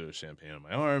tattoo of champagne on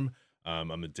my arm.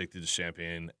 I'm addicted to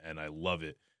champagne, and I love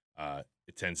it.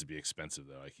 It tends to be expensive,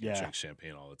 though. I can't drink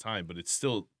champagne all the time, but it's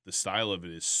still, the style of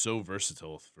it is so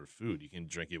versatile for food. You can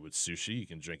drink it with sushi. You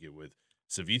can drink it with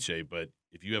ceviche, but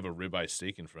if you have a ribeye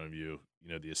steak in front of you,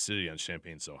 the acidity on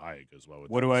champagne is so high, it goes well with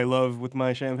What do I love with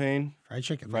my champagne? Fried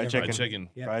chicken. Fried chicken.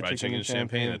 Yep. Fried chicken and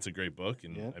champagne. That's a great book.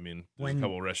 And there's a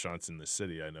couple of restaurants in the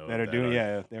city I know that are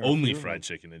doing only fried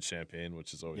chicken and champagne,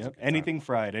 which is always anything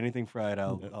fried.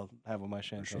 I'll have with my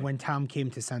champagne. Sure. When Tom came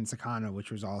to Sensacana,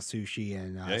 which was all sushi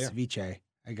and ceviche,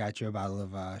 I got you a bottle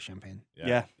of champagne.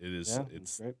 Yeah, it is.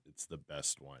 It's the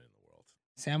best wine in the world.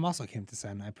 Sam also came to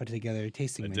Sen. I put together a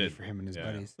tasting menu for him and his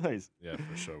buddies. Nice. Yeah,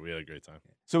 for sure. We had a great time.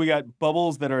 So we got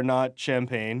bubbles that are not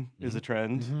champagne is a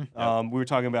trend. We were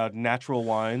talking about natural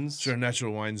wines. Sure,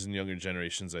 natural wines in younger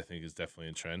generations, I think, is definitely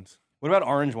a trend. What about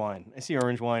orange wine? I see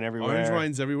orange wine everywhere. Orange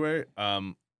wine's everywhere.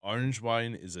 Orange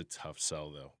wine is a tough sell,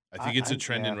 though. I think it's a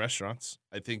trend in restaurants.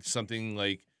 I think something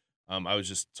like, I was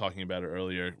just talking about it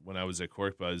earlier. When I was at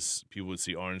Cork Buzz, people would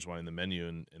see orange wine in the menu,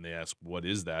 and they ask, what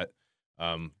is that?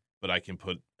 But I can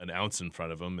put an ounce in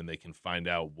front of them, and they can find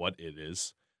out what it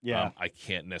is. Yeah. I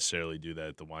can't necessarily do that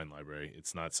at the wine library.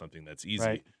 It's not something that's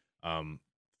easy. Right.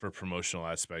 For promotional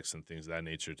aspects and things of that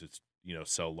nature to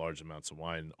sell large amounts of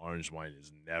wine, orange wine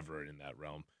is never in that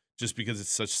realm. Just because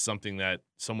it's such something that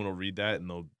someone will read that and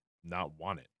they'll not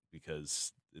want it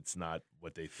because it's not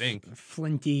what they think.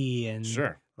 Flinty and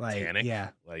tannic. Yeah.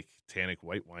 Like tannic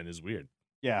white wine is weird.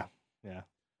 Yeah.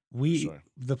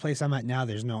 The place I'm at now,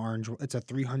 there's no orange. It's a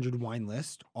 300 wine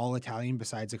list, all Italian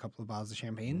besides a couple of bottles of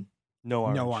champagne. No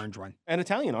orange one. And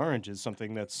Italian orange is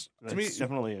something that's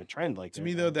definitely a trend. Like to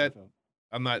me, though, that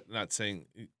I'm not saying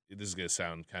this is going to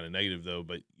sound kind of negative, though,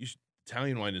 but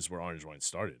Italian wine is where orange wine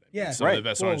started. Some of the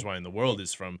best orange wine in the world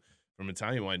is from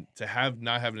Italian wine. To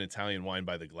not have an Italian wine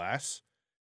by the glass,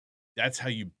 that's how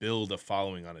you build a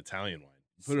following on Italian wine.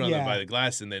 Put it on by the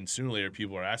glass, and then sooner or later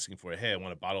people are asking for it. Hey, I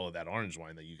want a bottle of that orange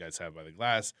wine that you guys have by the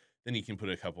glass. Then you can put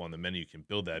a couple on the menu. You can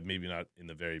build that. Maybe not in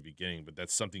the very beginning, but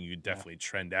that's something you definitely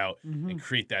trend out and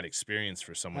create that experience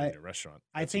for someone in your restaurant.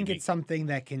 I think it's something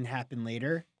that can happen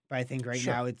later, but I think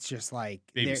now it's just like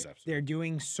they're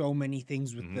doing so many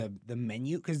things with the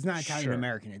menu because it's not Italian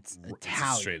American. It's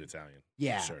Italian. It's straight Italian.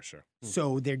 Yeah. Sure.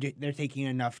 So they're taking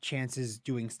enough chances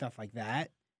doing stuff like that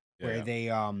where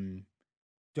they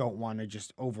don't want to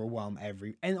just overwhelm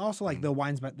and also like the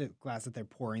wines by the glass that they're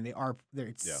pouring,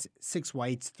 it's 6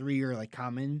 whites, 3 are like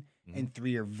common and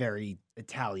 3 are very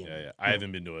Italian. Yeah. I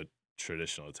haven't been to a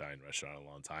traditional Italian restaurant in a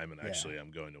long time, and actually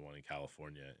I'm going to one in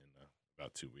California in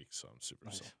about 2 weeks, so I'm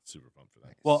super pumped for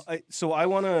that. Well,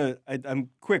 I'm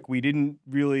quick. We didn't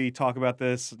really talk about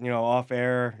this, off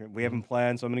air. We haven't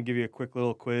planned, so I'm going to give you a quick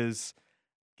little quiz.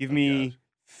 Give me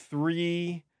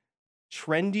 3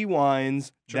 trendy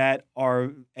wines that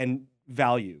are and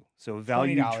value. So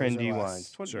value trendy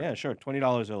wines. Yeah, sure.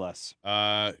 $20 or less.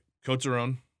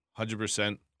 Côte-d'Aron,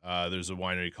 100%. There's a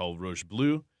winery called Roche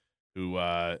Bleu who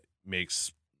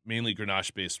makes mainly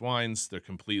Grenache-based wines. They're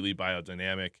completely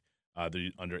biodynamic. They're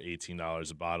under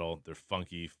 $18 a bottle. They're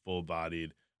funky,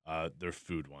 full-bodied. They're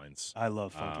food wines. I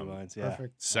love funky wines. Yeah.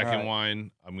 Perfect. Second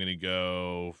wine, I'm going to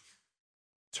go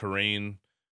Terrain,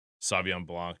 Sauvignon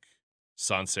Blanc,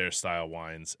 Sancerre style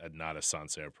wines at not a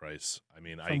Sancerre price.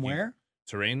 From where?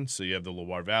 Terrain. So you have the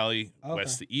Loire Valley,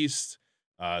 west to east.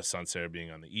 Sancerre being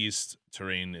on the east.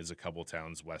 Touraine is a couple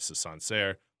towns west of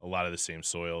Sancerre, a lot of the same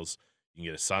soils. You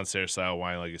can get a Sancerre style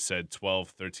wine, like I said,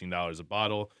 $12, $13 a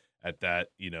bottle at that,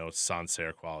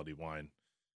 Sancerre quality wine.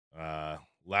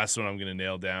 Last one I'm going to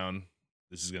nail down,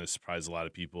 this is going to surprise a lot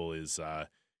of people, is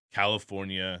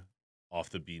California off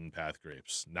the beaten path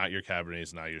grapes. Not your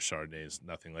Cabernets, not your Chardonnays,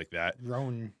 nothing like that.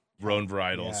 Rhone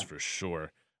Varietals for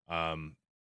sure.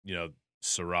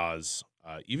 Syrahs,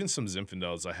 even some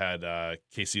Zinfandels. I had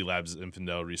KC Labs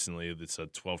Zinfandel recently. It's a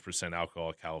 12%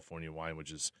 alcohol California wine,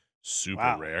 which is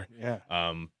super rare. Yeah.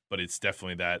 But it's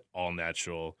definitely that all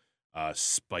natural,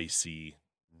 spicy,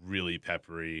 really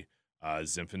peppery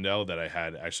Zinfandel that I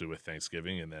had actually with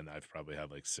Thanksgiving, and then I've probably had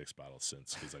like 6 bottles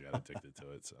since because I got addicted to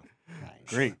it. So Nice.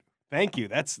 Great. Thank you.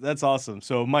 That's awesome.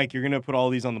 So, Mike, you're going to put all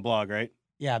these on the blog, right?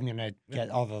 Yeah, I'm gonna get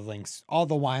all the links, all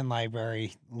the wine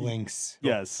library links.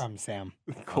 Yes. From Sam.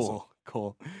 Cool.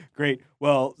 Great.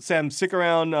 Well, Sam, stick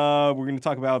around. We're going to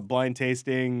talk about blind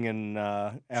tasting, and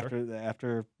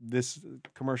after this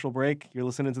commercial break, you're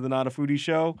listening to the NotAFoodie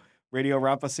Show, Radio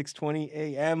Rampa 620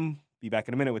 AM. Be back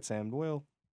in a minute with Sam Doyle.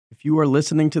 If you are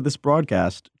listening to this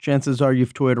broadcast, chances are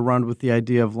you've toyed around with the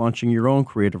idea of launching your own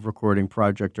creative recording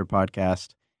project or podcast.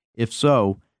 If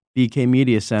so, BK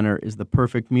Media Center is the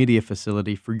perfect media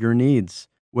facility for your needs.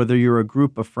 Whether you're a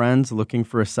group of friends looking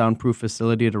for a soundproof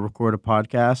facility to record a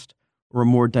podcast or a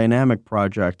more dynamic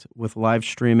project with live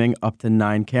streaming up to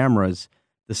 9 cameras,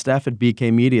 the staff at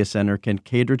BK Media Center can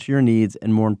cater to your needs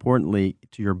and, more importantly,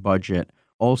 to your budget,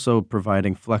 also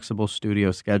providing flexible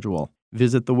studio schedule.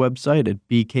 Visit the website at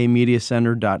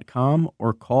bkmediacenter.com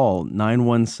or call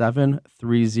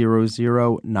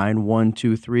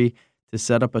 917-300-9123 to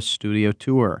set up a studio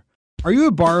tour. Are you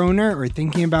a bar owner or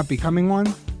thinking about becoming one?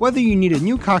 Whether you need a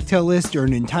new cocktail list or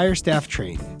an entire staff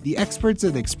trained, the experts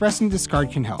at Express and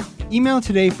Discard can help. Email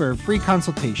today for a free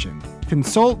consultation.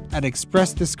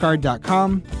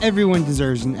 Consult@expressdiscard.com. Everyone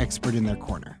deserves an expert in their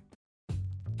corner.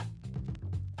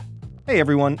 Hey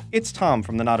everyone, it's Tom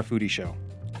from the NotAFoodie Show.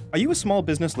 Are you a small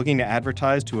business looking to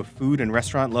advertise to a food and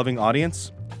restaurant-loving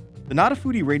audience? The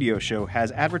NotAFoodie radio show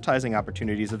has advertising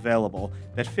opportunities available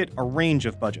that fit a range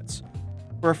of budgets.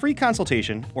 For a free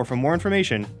consultation or for more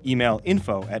information, email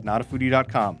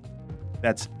info@notafoodie.com.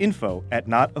 That's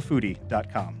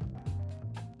info@notafoodie.com.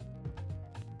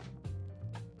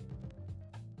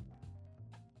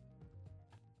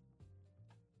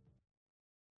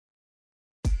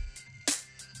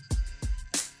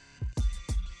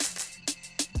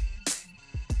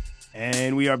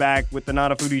 And we are back with the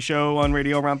NotAFoodie Show on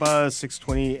Radio Rampa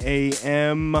 620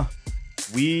 AM.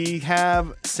 We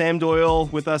have Sam Doyle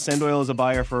with us. Sam Doyle is a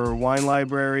buyer for Wine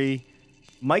Library.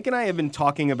 Mike and I have been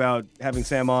talking about having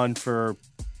Sam on for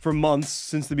months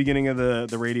since the beginning of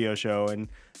the radio show, and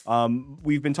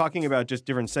we've been talking about just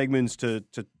different segments to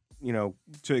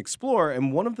explore.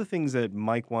 And one of the things that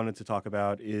Mike wanted to talk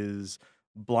about is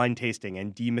blind tasting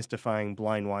and demystifying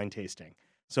blind wine tasting.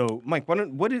 So, Mike,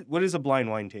 what is a blind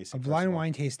wine tasting? A blind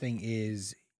wine tasting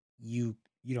is you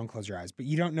don't close your eyes, but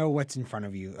you don't know what's in front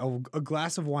of you. A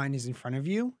glass of wine is in front of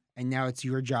you, and now it's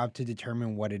your job to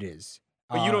determine what it is.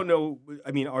 But you don't know.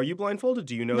 I mean, are you blindfolded?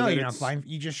 Do you know? No, that you're not blind.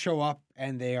 You just show up,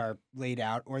 and they are laid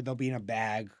out, or they'll be in a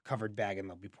covered bag, and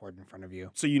they'll be poured in front of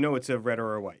you. So you know it's a red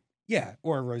or a white. Yeah,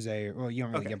 or a rosé. Well, you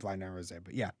don't really get blind on rosé,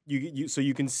 but yeah. So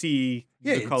you can see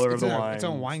the color of the wine. It's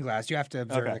a wine glass. You have to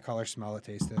observe the color, smell it,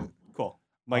 taste it. Cool.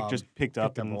 Mike just picked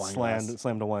up and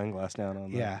slammed a wine glass down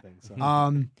on that thing.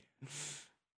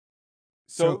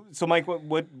 So. So Mike,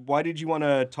 why did you want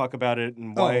to talk about it,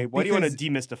 and why do you want to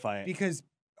demystify it? Because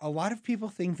a lot of people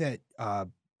think that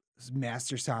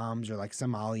master soms or like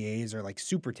sommeliers are like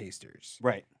super tasters,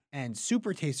 right? And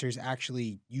super tasters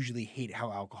actually usually hate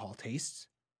how alcohol tastes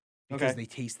because they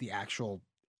taste the actual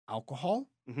alcohol,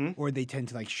 or they tend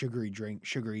to like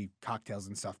sugary cocktails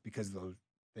and stuff because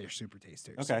they're super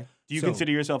tasters. Okay. Do you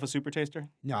consider yourself a super taster?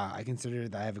 No, I consider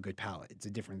that I have a good palate. It's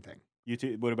a different thing. You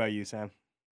too. What about you, Sam?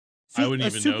 See, I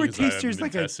wouldn't even know because I haven't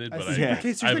been tested, but super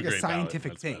taster is like a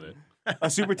scientific thing. A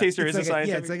super taster is a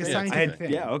scientific. Yeah, it's like a scientific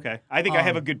thing. Yeah, okay. I think I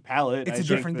have a good palate. It's a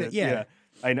different thing. Yeah.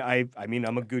 I mean,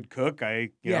 I'm a good cook.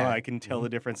 I can tell the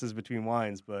differences between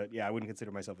wines, but yeah, I wouldn't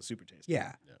consider myself a super taster.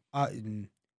 Yeah.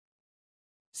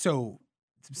 So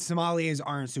sommeliers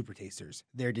aren't super tasters.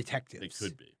 They're detectives. They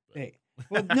could be.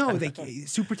 Well, no,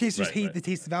 super tasters hate the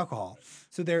taste of alcohol.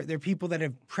 So they're people that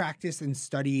have practiced and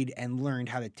studied and learned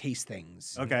how to taste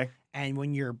things. Okay. And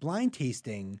when you're blind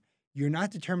tasting, you're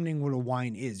not determining what a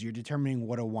wine is. You're determining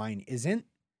what a wine isn't.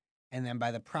 And then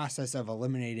by the process of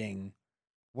eliminating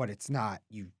what it's not,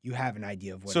 you have an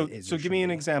idea of what it is. So give me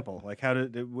an example. Like how do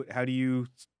you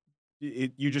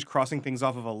you're just crossing things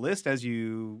off of a list as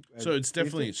you. So it's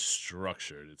definitely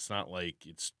structured. It's not like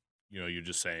it's you're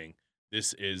just saying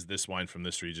this is this wine from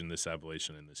this region, this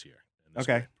appellation, in this year. And this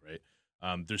Okay. grape,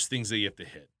 right? There's things that you have to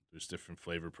hit. There's different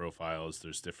flavor profiles.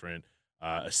 There's different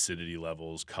acidity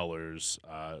levels, colors,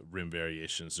 rim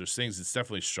variations. There's things. It's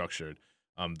definitely structured.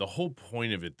 The whole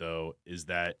point of it, though, is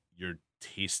that you're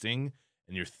tasting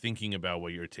and you're thinking about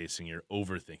what you're tasting. You're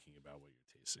overthinking about what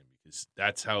you're tasting because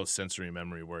that's how sensory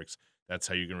memory works. That's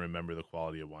how you're going to remember the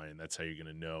quality of wine. And that's how you're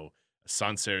going to know a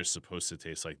Sancerre is supposed to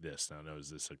taste like this. Now, is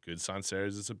this a good Sancerre?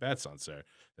 Is this a bad Sancerre?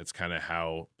 That's kind of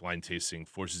how blind tasting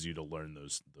forces you to learn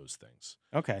those things.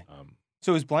 Okay.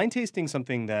 So is blind tasting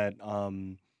something that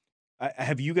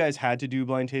have you guys had to do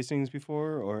blind tastings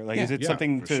before, or like is it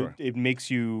something it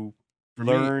makes you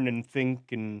learn and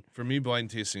think? And for me, blind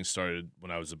tasting started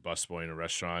when I was a busboy in a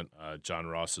restaurant. John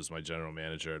Ross was my general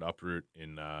manager at Uproot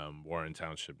in Warren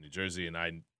Township, New Jersey, and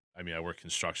I worked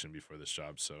construction before this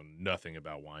job, so nothing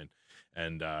about wine.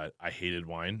 And I hated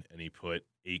wine, and he put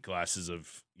 8 glasses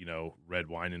of red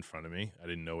wine in front of me. I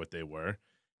didn't know what they were.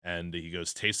 And he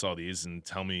goes, taste all these and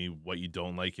tell me what you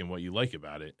don't like and what you like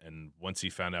about it. And once he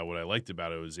found out what I liked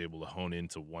about it, I was able to hone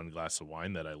into one glass of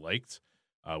wine that I liked,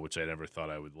 which I never thought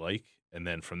I would like. And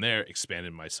then from there,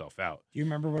 expanded myself out. Do you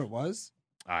remember what it was?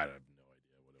 I have no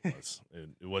idea what it was.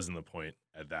 It wasn't the point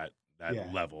at that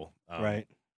level. Right.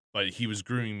 But he was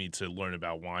grooming me to learn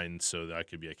about wine so that I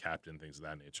could be a captain, things of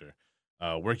that nature.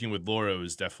 Working with Laura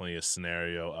is definitely a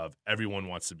scenario of everyone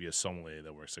wants to be a sommelier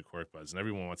that works at Cork Buzz, and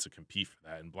everyone wants to compete for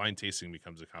that. And blind tasting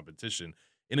becomes a competition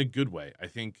in a good way. I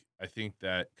think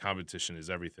that competition is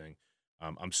everything.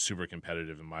 I'm super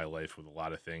competitive in my life with a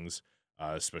lot of things,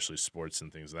 especially sports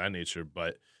and things of that nature.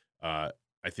 But I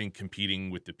think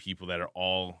competing with the people that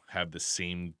all have the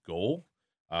same goal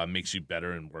makes you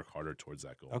better and work harder towards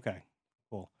that goal. Okay,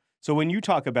 cool. So when you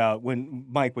talk about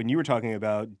Mike, when you were talking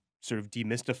about sort of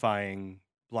demystifying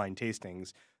blind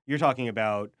tastings, you're talking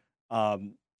about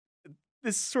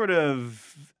this sort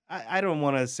of, I don't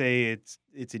want to say it's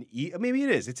maybe it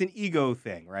is. It's an ego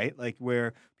thing, right? Like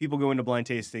where people go into blind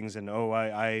tastings and,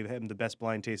 I am the best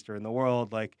blind taster in the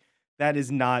world. Like that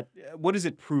is not, what does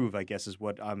it prove, I guess is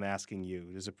what I'm asking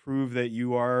you. Does it prove that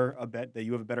you that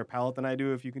you have a better palate than I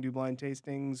do if you can do blind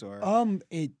tastings, or?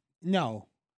 No.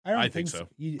 I don't think so.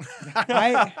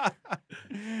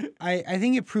 I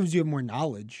think it proves you have more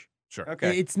knowledge. Sure.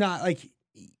 Okay. It's not like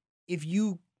if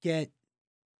you get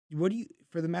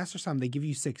for the master somm, they give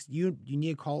you 6. You need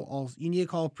to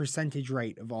call a percentage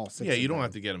rate of all 6. Yeah, you don't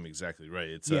have to get them exactly right.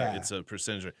 It's a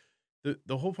percentage rate.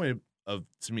 The whole point of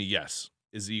to me, yes,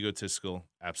 is egotistical,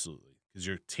 absolutely, because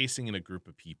you're tasting in a group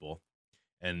of people,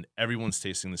 and everyone's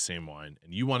tasting the same wine,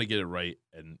 and you want to get it right,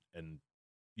 and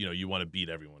you want to beat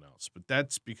everyone else. But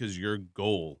that's because your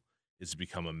goal is to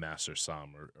become a master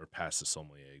somm or pass the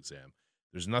sommelier exam.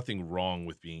 There's nothing wrong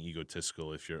with being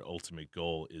egotistical if your ultimate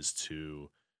goal is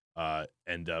to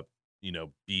end up,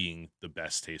 being the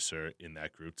best taster in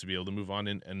that group to be able to move on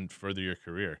and further your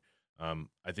career.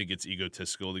 I think it's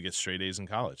egotistical to get straight A's in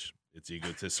college. It's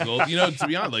egotistical, to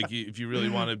be honest, like if you really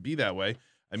want to be that way.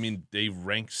 I mean, they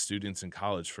rank students in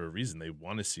college for a reason. They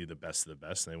want to see the best of the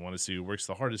best, and they want to see who works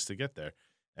the hardest to get there.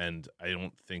 And I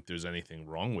don't think there's anything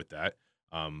wrong with that.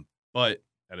 But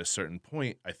at a certain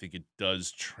point, I think it does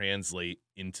translate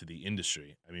into the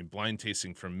industry. I mean, blind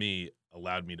tasting for me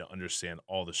allowed me to understand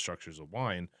all the structures of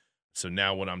wine. So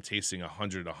now when I'm tasting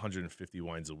 100, 150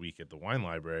 wines a week at the wine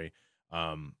library,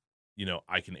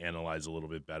 I can analyze a little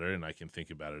bit better and I can think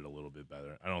about it a little bit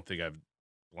better. I don't think I've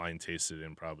blind tasted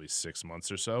in probably 6 months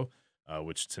or so.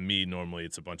 Which to me, normally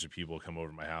it's a bunch of people come over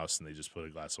to my house and they just put a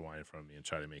glass of wine in front of me and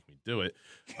try to make me do it.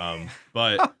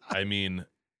 But I mean,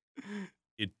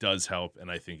 it does help.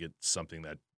 And I think it's something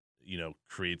that,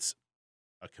 creates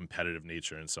a competitive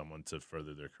nature in someone to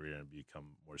further their career and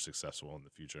become more successful in the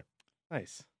future.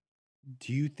 Nice.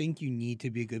 Do you think you need to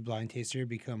be a good blind taster to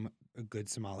become a good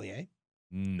sommelier?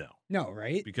 No. No,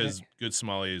 right? Because good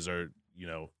sommeliers are,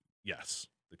 yes,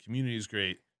 the community is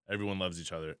great. Everyone loves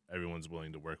each other. Everyone's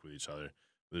willing to work with each other.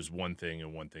 There's one thing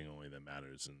and one thing only that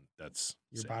matters, and that's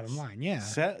your sales. bottom line. Yeah.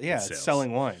 It's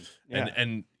selling wine. Yeah.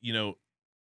 And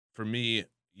for me,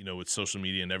 with social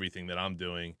media and everything that I'm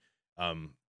doing,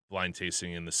 blind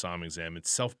tasting and the somm exam,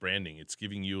 it's self-branding. It's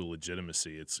giving you a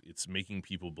legitimacy. It's making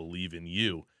people believe in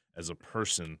you as a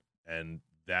person, and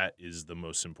that is the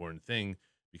most important thing,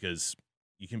 because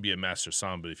you can be a master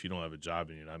somm, but if you don't have a job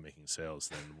and you're not making sales,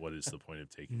 then what is the point of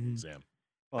taking the exam?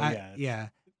 Well,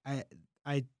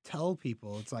 I tell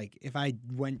people, it's like, if I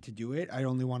went to do it, I'd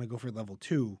only want to go for level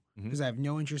 2 because I have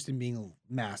no interest in being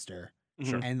a master.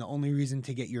 Sure. And the only reason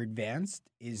to get your advanced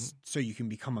is so you can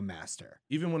become a master.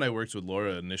 Even when I worked with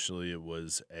Laura initially, it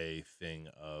was a thing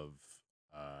of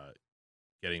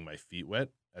getting my feet wet.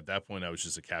 At that point, I was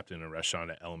just a captain in a restaurant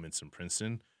at Elements in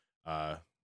Princeton.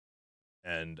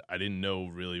 And I didn't know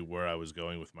really where I was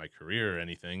going with my career or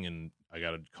anything. And I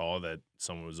got a call that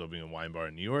someone was opening a wine bar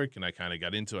in New York, and I kind of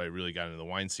got into it. I really got into the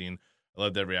wine scene. I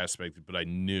loved every aspect, but I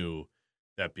knew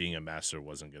that being a master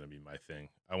wasn't going to be my thing.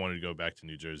 I wanted to go back to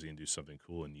New Jersey and do something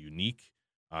cool and unique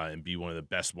and be one of the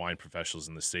best wine professionals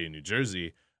in the state of New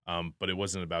Jersey. But it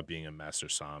wasn't about being a master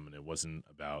som, and it wasn't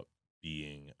about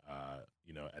being,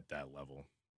 at that level.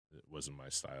 It wasn't my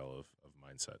style of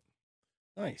mindset.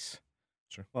 Nice.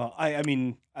 Sure. Well, I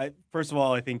mean, first of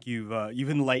all, I think you've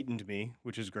enlightened me,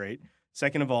 which is great.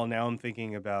 Second of all, now I'm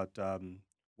thinking about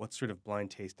what sort of blind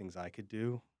tastings I could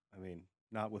do. I mean,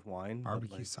 not with wine.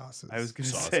 Barbecue sauces. I was gonna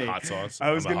Sauce, say hot sauce.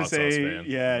 I was I'm a gonna hot sauce say, fan.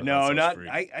 yeah, I'm a no, hot sauce not.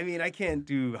 freak. I mean, I can't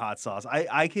do hot sauce.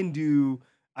 I can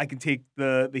take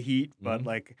the heat, but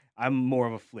like I'm more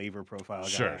of a flavor profile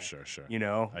guy. Sure. You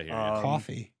know, I hear you.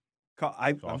 Coffee.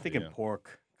 I'm Coffee, thinking yeah.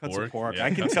 pork. Cuts Pork? of pork. Yeah, I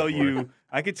can cuts of tell pork. you.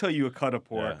 I could tell you a cut of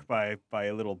pork Yeah. by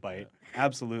a little bite.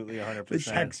 Absolutely, 100%. The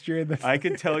texture. I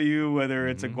could tell you whether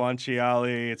it's a Mhm.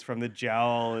 guanciale, it's from the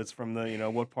jowl, it's from the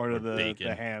what part of Or the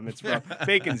bacon. ham it's from.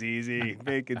 Bacon's easy.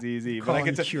 Bacon's easy. But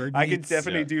Calling cured I could meats.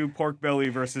 definitely Yeah. do pork belly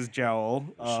versus jowl.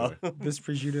 Sure. This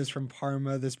prosciutto's from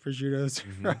Parma. This prosciutto's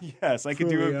from Yes, I could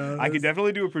do. I Puglia. could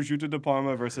definitely do a prosciutto di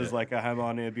Parma versus like a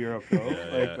Hamon Iberico.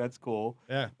 Yeah. That's cool.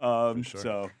 Yeah. So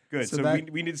sure. good. So So, that-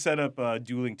 we need to set up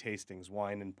dueling tastings,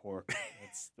 wine and pork.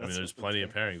 I mean, there's plenty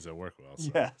of pairings that work well.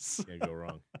 So Yes. can't go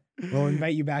wrong. We'll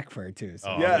invite you back for it too. So.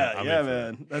 Oh, Yeah, I'm yeah, in for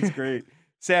man. That's great.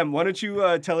 Sam, why don't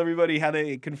you tell everybody how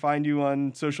they can find you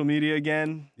on social media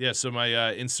again? Yeah, so my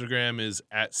Instagram is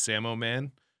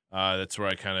 @Samoman. That's where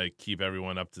I kind of keep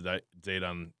everyone up to date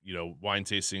on, wine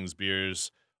tastings,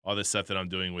 beers, all this stuff that I'm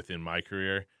doing within my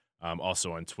career.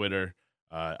 Also on Twitter.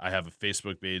 I have a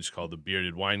Facebook page called The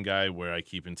Bearded Wine Guy where I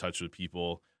keep in touch with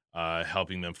people,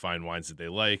 helping them find wines that they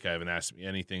like. I haven't asked me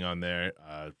anything on there,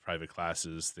 private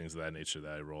classes, things of that nature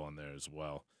that I roll on there as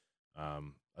well.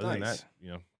 Other than Nice.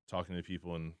 that, talking to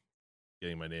people and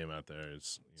getting my name out there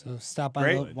is. So stop by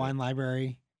Great. the wine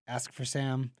library, ask for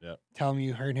Sam, Yep. tell him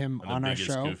you heard him I'm on the our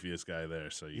biggest, show. goofiest guy there,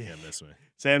 so you Yeah. can't miss me.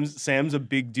 Sam's a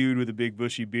big dude with a big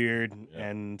bushy beard, Yeah.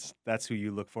 and that's who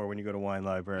you look for when you go to Wine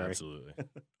Library. Absolutely.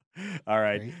 All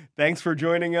right. Great. Thanks for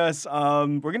joining us.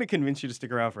 We're gonna convince you to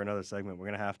stick around for another segment. We're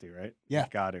gonna have to, right? Yeah. We've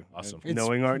got to. Awesome. It's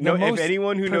Knowing our the if most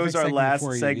anyone who knows Perfect our segment last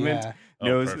for you, segment yeah. Oh,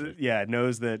 knows perfect.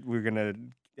 knows that we're gonna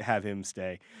have him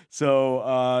stay.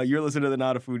 So you're listening to the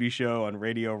NotAFoodie show on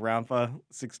Radio Rampa,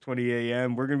 6:20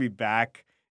 a.m. We're gonna be back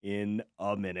in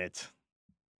a minute.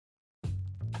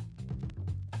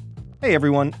 Hey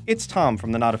everyone, it's Tom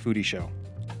from the NotAFoodie show.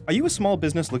 Are you a small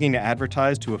business looking to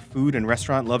advertise to a food and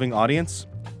restaurant loving audience?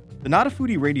 The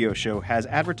NotAFoodie radio show has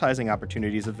advertising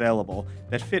opportunities available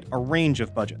that fit a range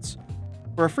of budgets.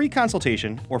 For a free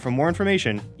consultation or for more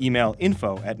information, email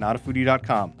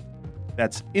info@notafoodie.com.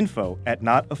 That's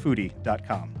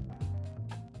info@notafoodie.com.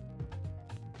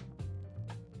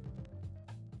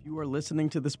 If you are listening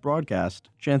to this broadcast,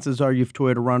 chances are you've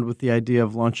toyed around with the idea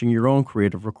of launching your own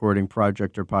creative recording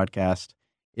project or podcast.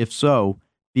 If so,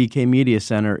 BK Media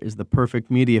Center is the perfect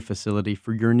media facility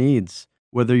for your needs.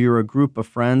 Whether you're a group of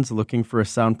friends looking for a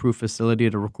soundproof facility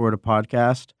to record a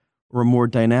podcast, or a more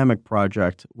dynamic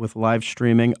project with live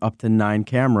streaming up to 9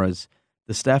 cameras,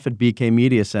 the staff at BK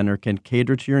Media Center can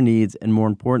cater to your needs and, more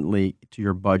importantly, to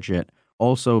your budget,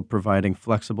 also providing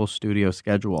flexible studio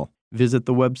schedule. Visit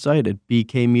the website at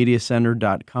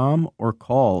bkmediacenter.com or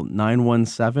call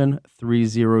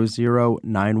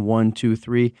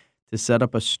 917-300-9123 to set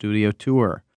up a studio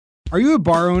tour. Are you a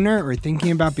bar owner or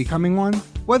thinking about becoming one?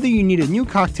 Whether you need a new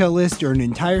cocktail list or an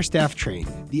entire staff trained,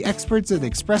 the experts at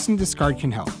Express and Discard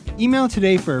can help. Email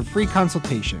today for a free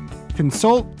consultation.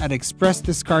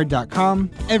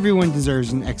 Consult@expressdiscard.com. Everyone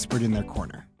deserves an expert in their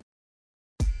corner.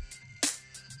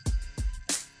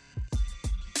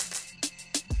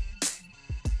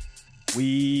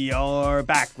 We are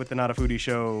back with the NotAFoodie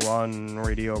show on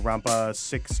Radio Rampa,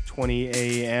 6:20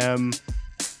 a.m.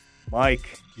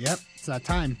 Mike, Yep, it's that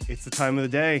time. it's the time of the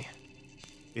day.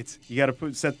 You got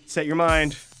to set your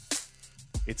mind.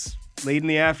 It's late in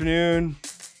the afternoon,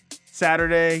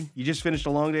 Saturday. You just finished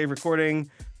a long day of recording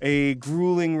a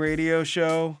grueling radio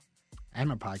show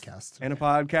And a podcast. and a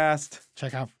podcast.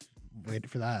 Wait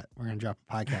for that. We're going to drop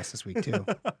a podcast this week, too.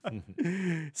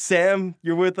 Sam,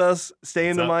 you're with us. Stay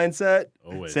in the What's mindset.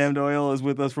 Always. Sam Doyle is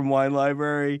with us from Wine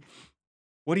Library.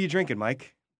 What are you drinking,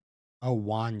 Mike? Oh,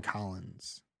 Juan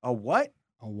Collins. A what?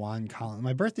 A Juan Collins.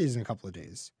 My birthday is in a couple of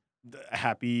days.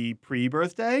 Happy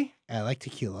pre-birthday. I like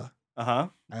tequila. Uh-huh.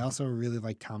 I also really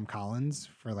like Tom Collins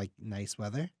for like nice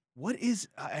weather. What is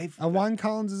A Juan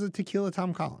Collins is a tequila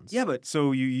Tom Collins. Yeah, but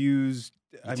so you use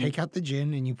You take out the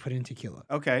gin and you put in tequila.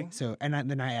 Okay. So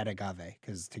then I add agave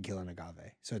because tequila and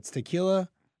agave. So it's tequila,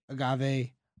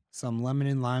 agave, some lemon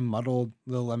and lime, muddled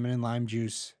little lemon and lime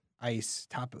juice, ice,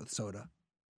 top it with soda.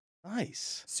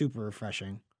 Nice. Super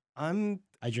refreshing.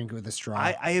 I drink it with a straw.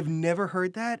 I have never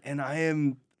heard that, and I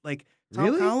am like Tom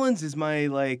Really? Collins is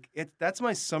my that's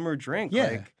my summer drink. Yeah.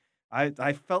 Like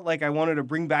I felt like I wanted to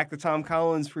bring back the Tom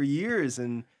Collins for years,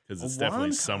 and Because it's a definitely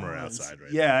Juan summer Collins. outside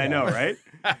right Yeah, I know, Yeah.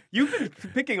 right? You've been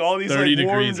picking all these 30 like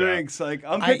warm degrees out. drinks. Like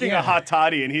I'm picking a hot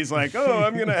toddy, and he's like, "Oh,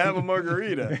 I'm gonna have a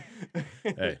margarita."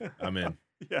 now. Hey, I'm in.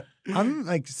 Yeah. I'm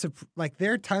like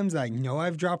there are times that I know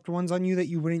I've dropped ones on you that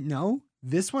you wouldn't know.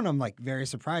 This one I'm like very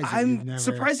surprised. that you've I'm never,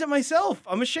 surprised at myself.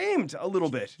 I'm ashamed a little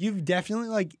bit. You've definitely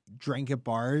like drank at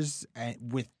bars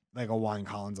with like a Juan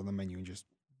Collins on the menu and just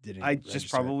didn't. I just register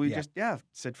it. probably Yeah.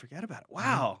 said forget about it.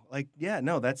 Wow. Like, yeah,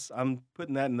 no, I'm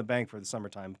putting that in the bank for the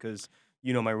summertime because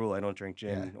you know my rule. I don't drink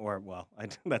gin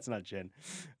that's not gin.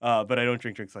 But I don't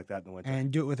drink drinks like that in the winter.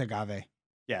 And do it with agave.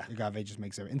 Yeah. Agave just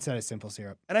makes it instead of simple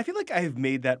syrup. And I feel like I have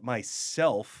made that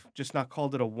myself, just not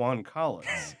called it a Juan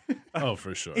Collins. Oh,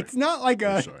 for sure. It's not like For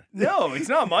a. sure. No, it's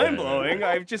not mind blowing.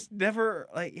 Right. I've just never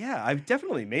I've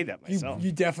definitely made that myself.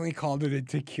 You definitely called it a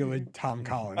tequila Tom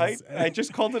Collins. I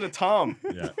just called it a Tom.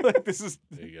 Yeah. Like this is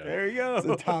There you go. there you go. It's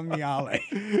a Tom Miale.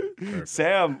 Perfect.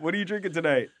 Sam, what are you drinking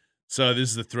tonight? So this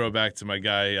is the throwback to my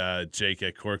guy Jake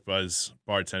at Cork Buzz,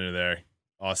 bartender there.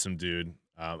 Awesome dude.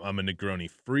 I'm a Negroni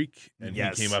freak, and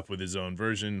Yes. he came up with his own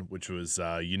version, which was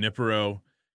Junipero,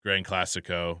 Gran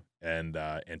Classico, and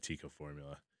Antico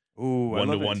formula. Ooh, I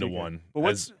love One to Antico. one. But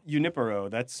what's Junipero?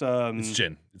 That's It's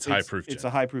gin. It's high proof gin. It's a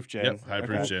high proof gin. Yep, high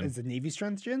proof gin. Is it Navy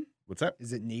strength gin? What's that?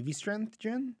 Is it Navy strength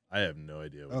gin? I have no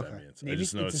idea what that means. I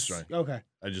just know it's strong. Okay.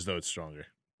 I just know it's stronger.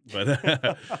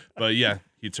 But but yeah,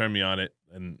 he turned me on it,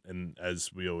 and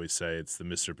as we always say, it's the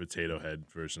Mr. Potato Head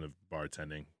version of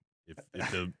bartending.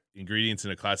 If the ingredients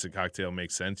in a classic cocktail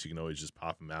make sense, you can always just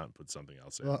pop them out and put something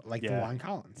else in. Well, like the Yeah. Juan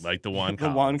Collins. Like the Juan The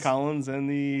Collins. Juan Collins and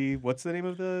the what's the name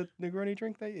of the Negroni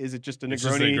drink? Is it just a Negroni? It's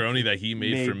just a Negroni that he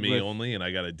made for made me with- only, and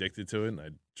I got addicted to it, and I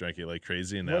drank it like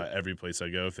crazy. And now What- every place I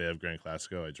go, if they have Gran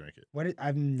Classico, I drink it.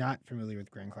 I'm not familiar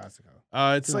with Gran Classico.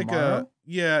 It's Is it like Amaro?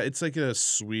 it's like a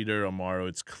sweeter Amaro.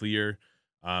 It's clear.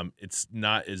 It's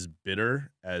not as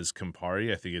bitter as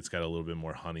Campari. I think it's got a little bit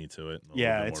more honey to it. and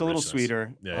Yeah, bit it's more a little richness.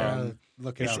 sweeter. Yeah.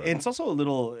 Look it It's, up. and it's also a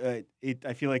little.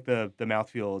 I feel like the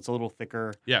mouthfeel. It's a little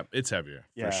thicker. Yeah, it's heavier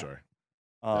Yeah. for sure.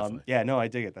 Um, Definitely. yeah, no, I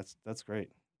dig it. That's great.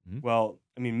 Mhm. Well,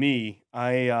 I mean,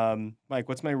 Mike,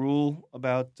 what's my rule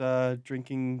about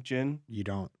drinking gin? You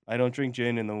don't. I don't drink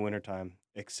gin in the wintertime,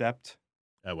 except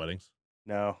At weddings.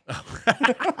 no.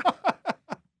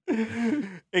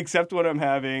 Except when I'm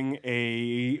having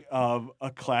a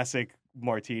classic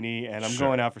martini and I'm Sure.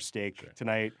 going out for steak Sure.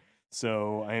 tonight.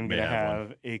 So I am May going to I have one?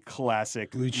 have a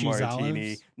classic Blue cheese martini.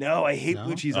 olives? No, I hate No?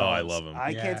 blue cheese Oh, I olives. love 'em. I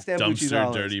Yeah. can't stand blue cheese Dumpster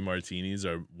olives. dirty martinis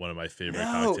are one of my favorite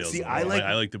No, cocktails. see, in the I world. like-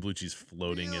 I like the blue cheese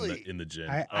floating Really? in the gin.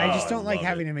 I just don't like love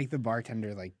having it. to make the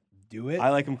bartender like do it. I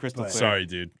like them crystal But- clear. Sorry,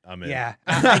 dude. I'm in. Yeah.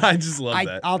 I just love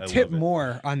that. I'll I tip love it.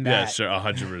 more on that. Yeah, sure,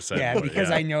 100%. Yeah, more, because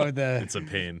yeah. I know the. It's a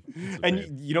pain. It's a And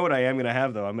pain. you know what I am going to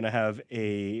have though? I'm going to have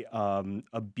a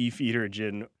Beefeater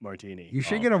gin martini. You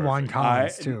should Oh, get a Juan perfect.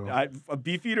 Collins too. A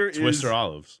Beefeater is Twister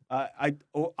olives.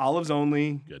 olives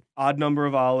only. Good. Odd number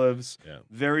of olives. Yeah.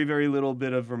 Very very little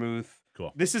bit of vermouth.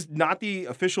 Cool. This is not the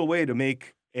official way to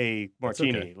make a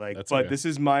martini. okay. Like, That's but okay. this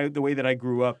is the way that I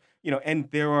grew up. You know, and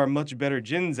there are much better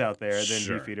gins out there than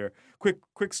Sure. Beefeater.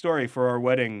 Quick story for our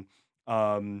wedding.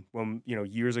 When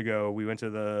years ago we went to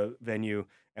the venue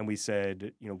and we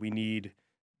said, we need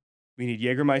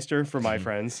Jägermeister for my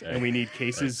friends and we need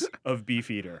cases of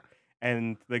Beefeater.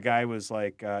 And the guy was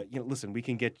like, listen,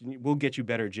 we'll get you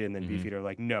better gin than Mhm. Beefeater.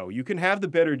 Like, no, you can have the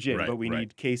better gin, Right, but we right.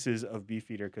 need cases of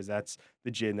Beefeater because that's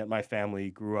the gin that my family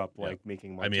grew up Yep. like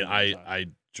making. I mean, martinis on. I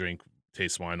drink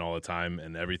taste wine all the time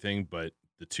and everything, but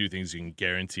the two things you can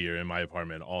guarantee are in my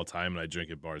apartment all the time, and I drink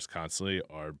at bars constantly,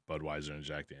 are Budweiser and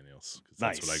Jack Daniels. Because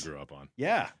that's what I Nice. grew up on.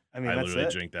 Yeah, I mean, I that's literally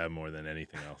it. drink that more than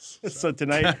anything else. So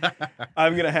tonight,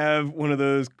 I'm gonna have one of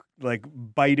those like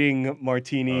biting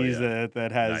martinis Oh, yeah.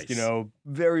 that has Nice.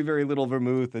 very very little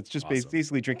vermouth. It's just Awesome.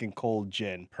 basically drinking cold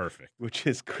gin, Perfect. which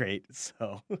is great.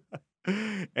 So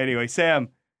anyway, Sam,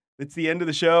 it's the end of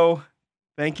the show.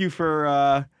 Thanks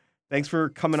for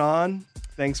coming on.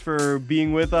 Thanks for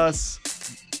being with us.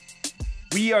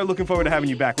 We are looking forward to having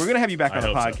you back. We're going to have you back on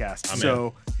the hope so. podcast. I'm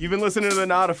So you've been listening to the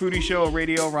NotAFoodie Show,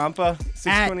 Radio Rampa,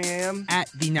 6:20 a.m. At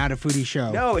the NotAFoodie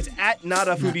Show. No, it's at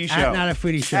NotAFoodie Show. At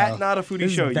NotAFoodie Show. At NotAFoodie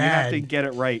This is Show. You have to bad. get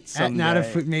it right someday.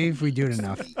 At maybe if we do it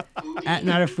enough. At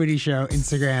NotAFoodie Show,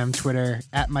 Instagram, Twitter,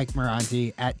 at Mike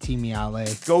Moranti, at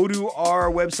Timiale. Go to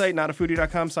our website,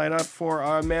 notafoodie.com, sign up for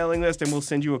our mailing list, and we'll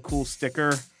send you a cool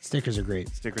sticker. Stickers are great.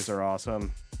 Stickers are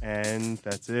awesome. And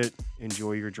that's it.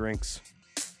 Enjoy your drinks.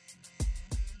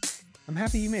 I'm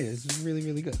happy you made it. This is really,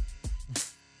 really good.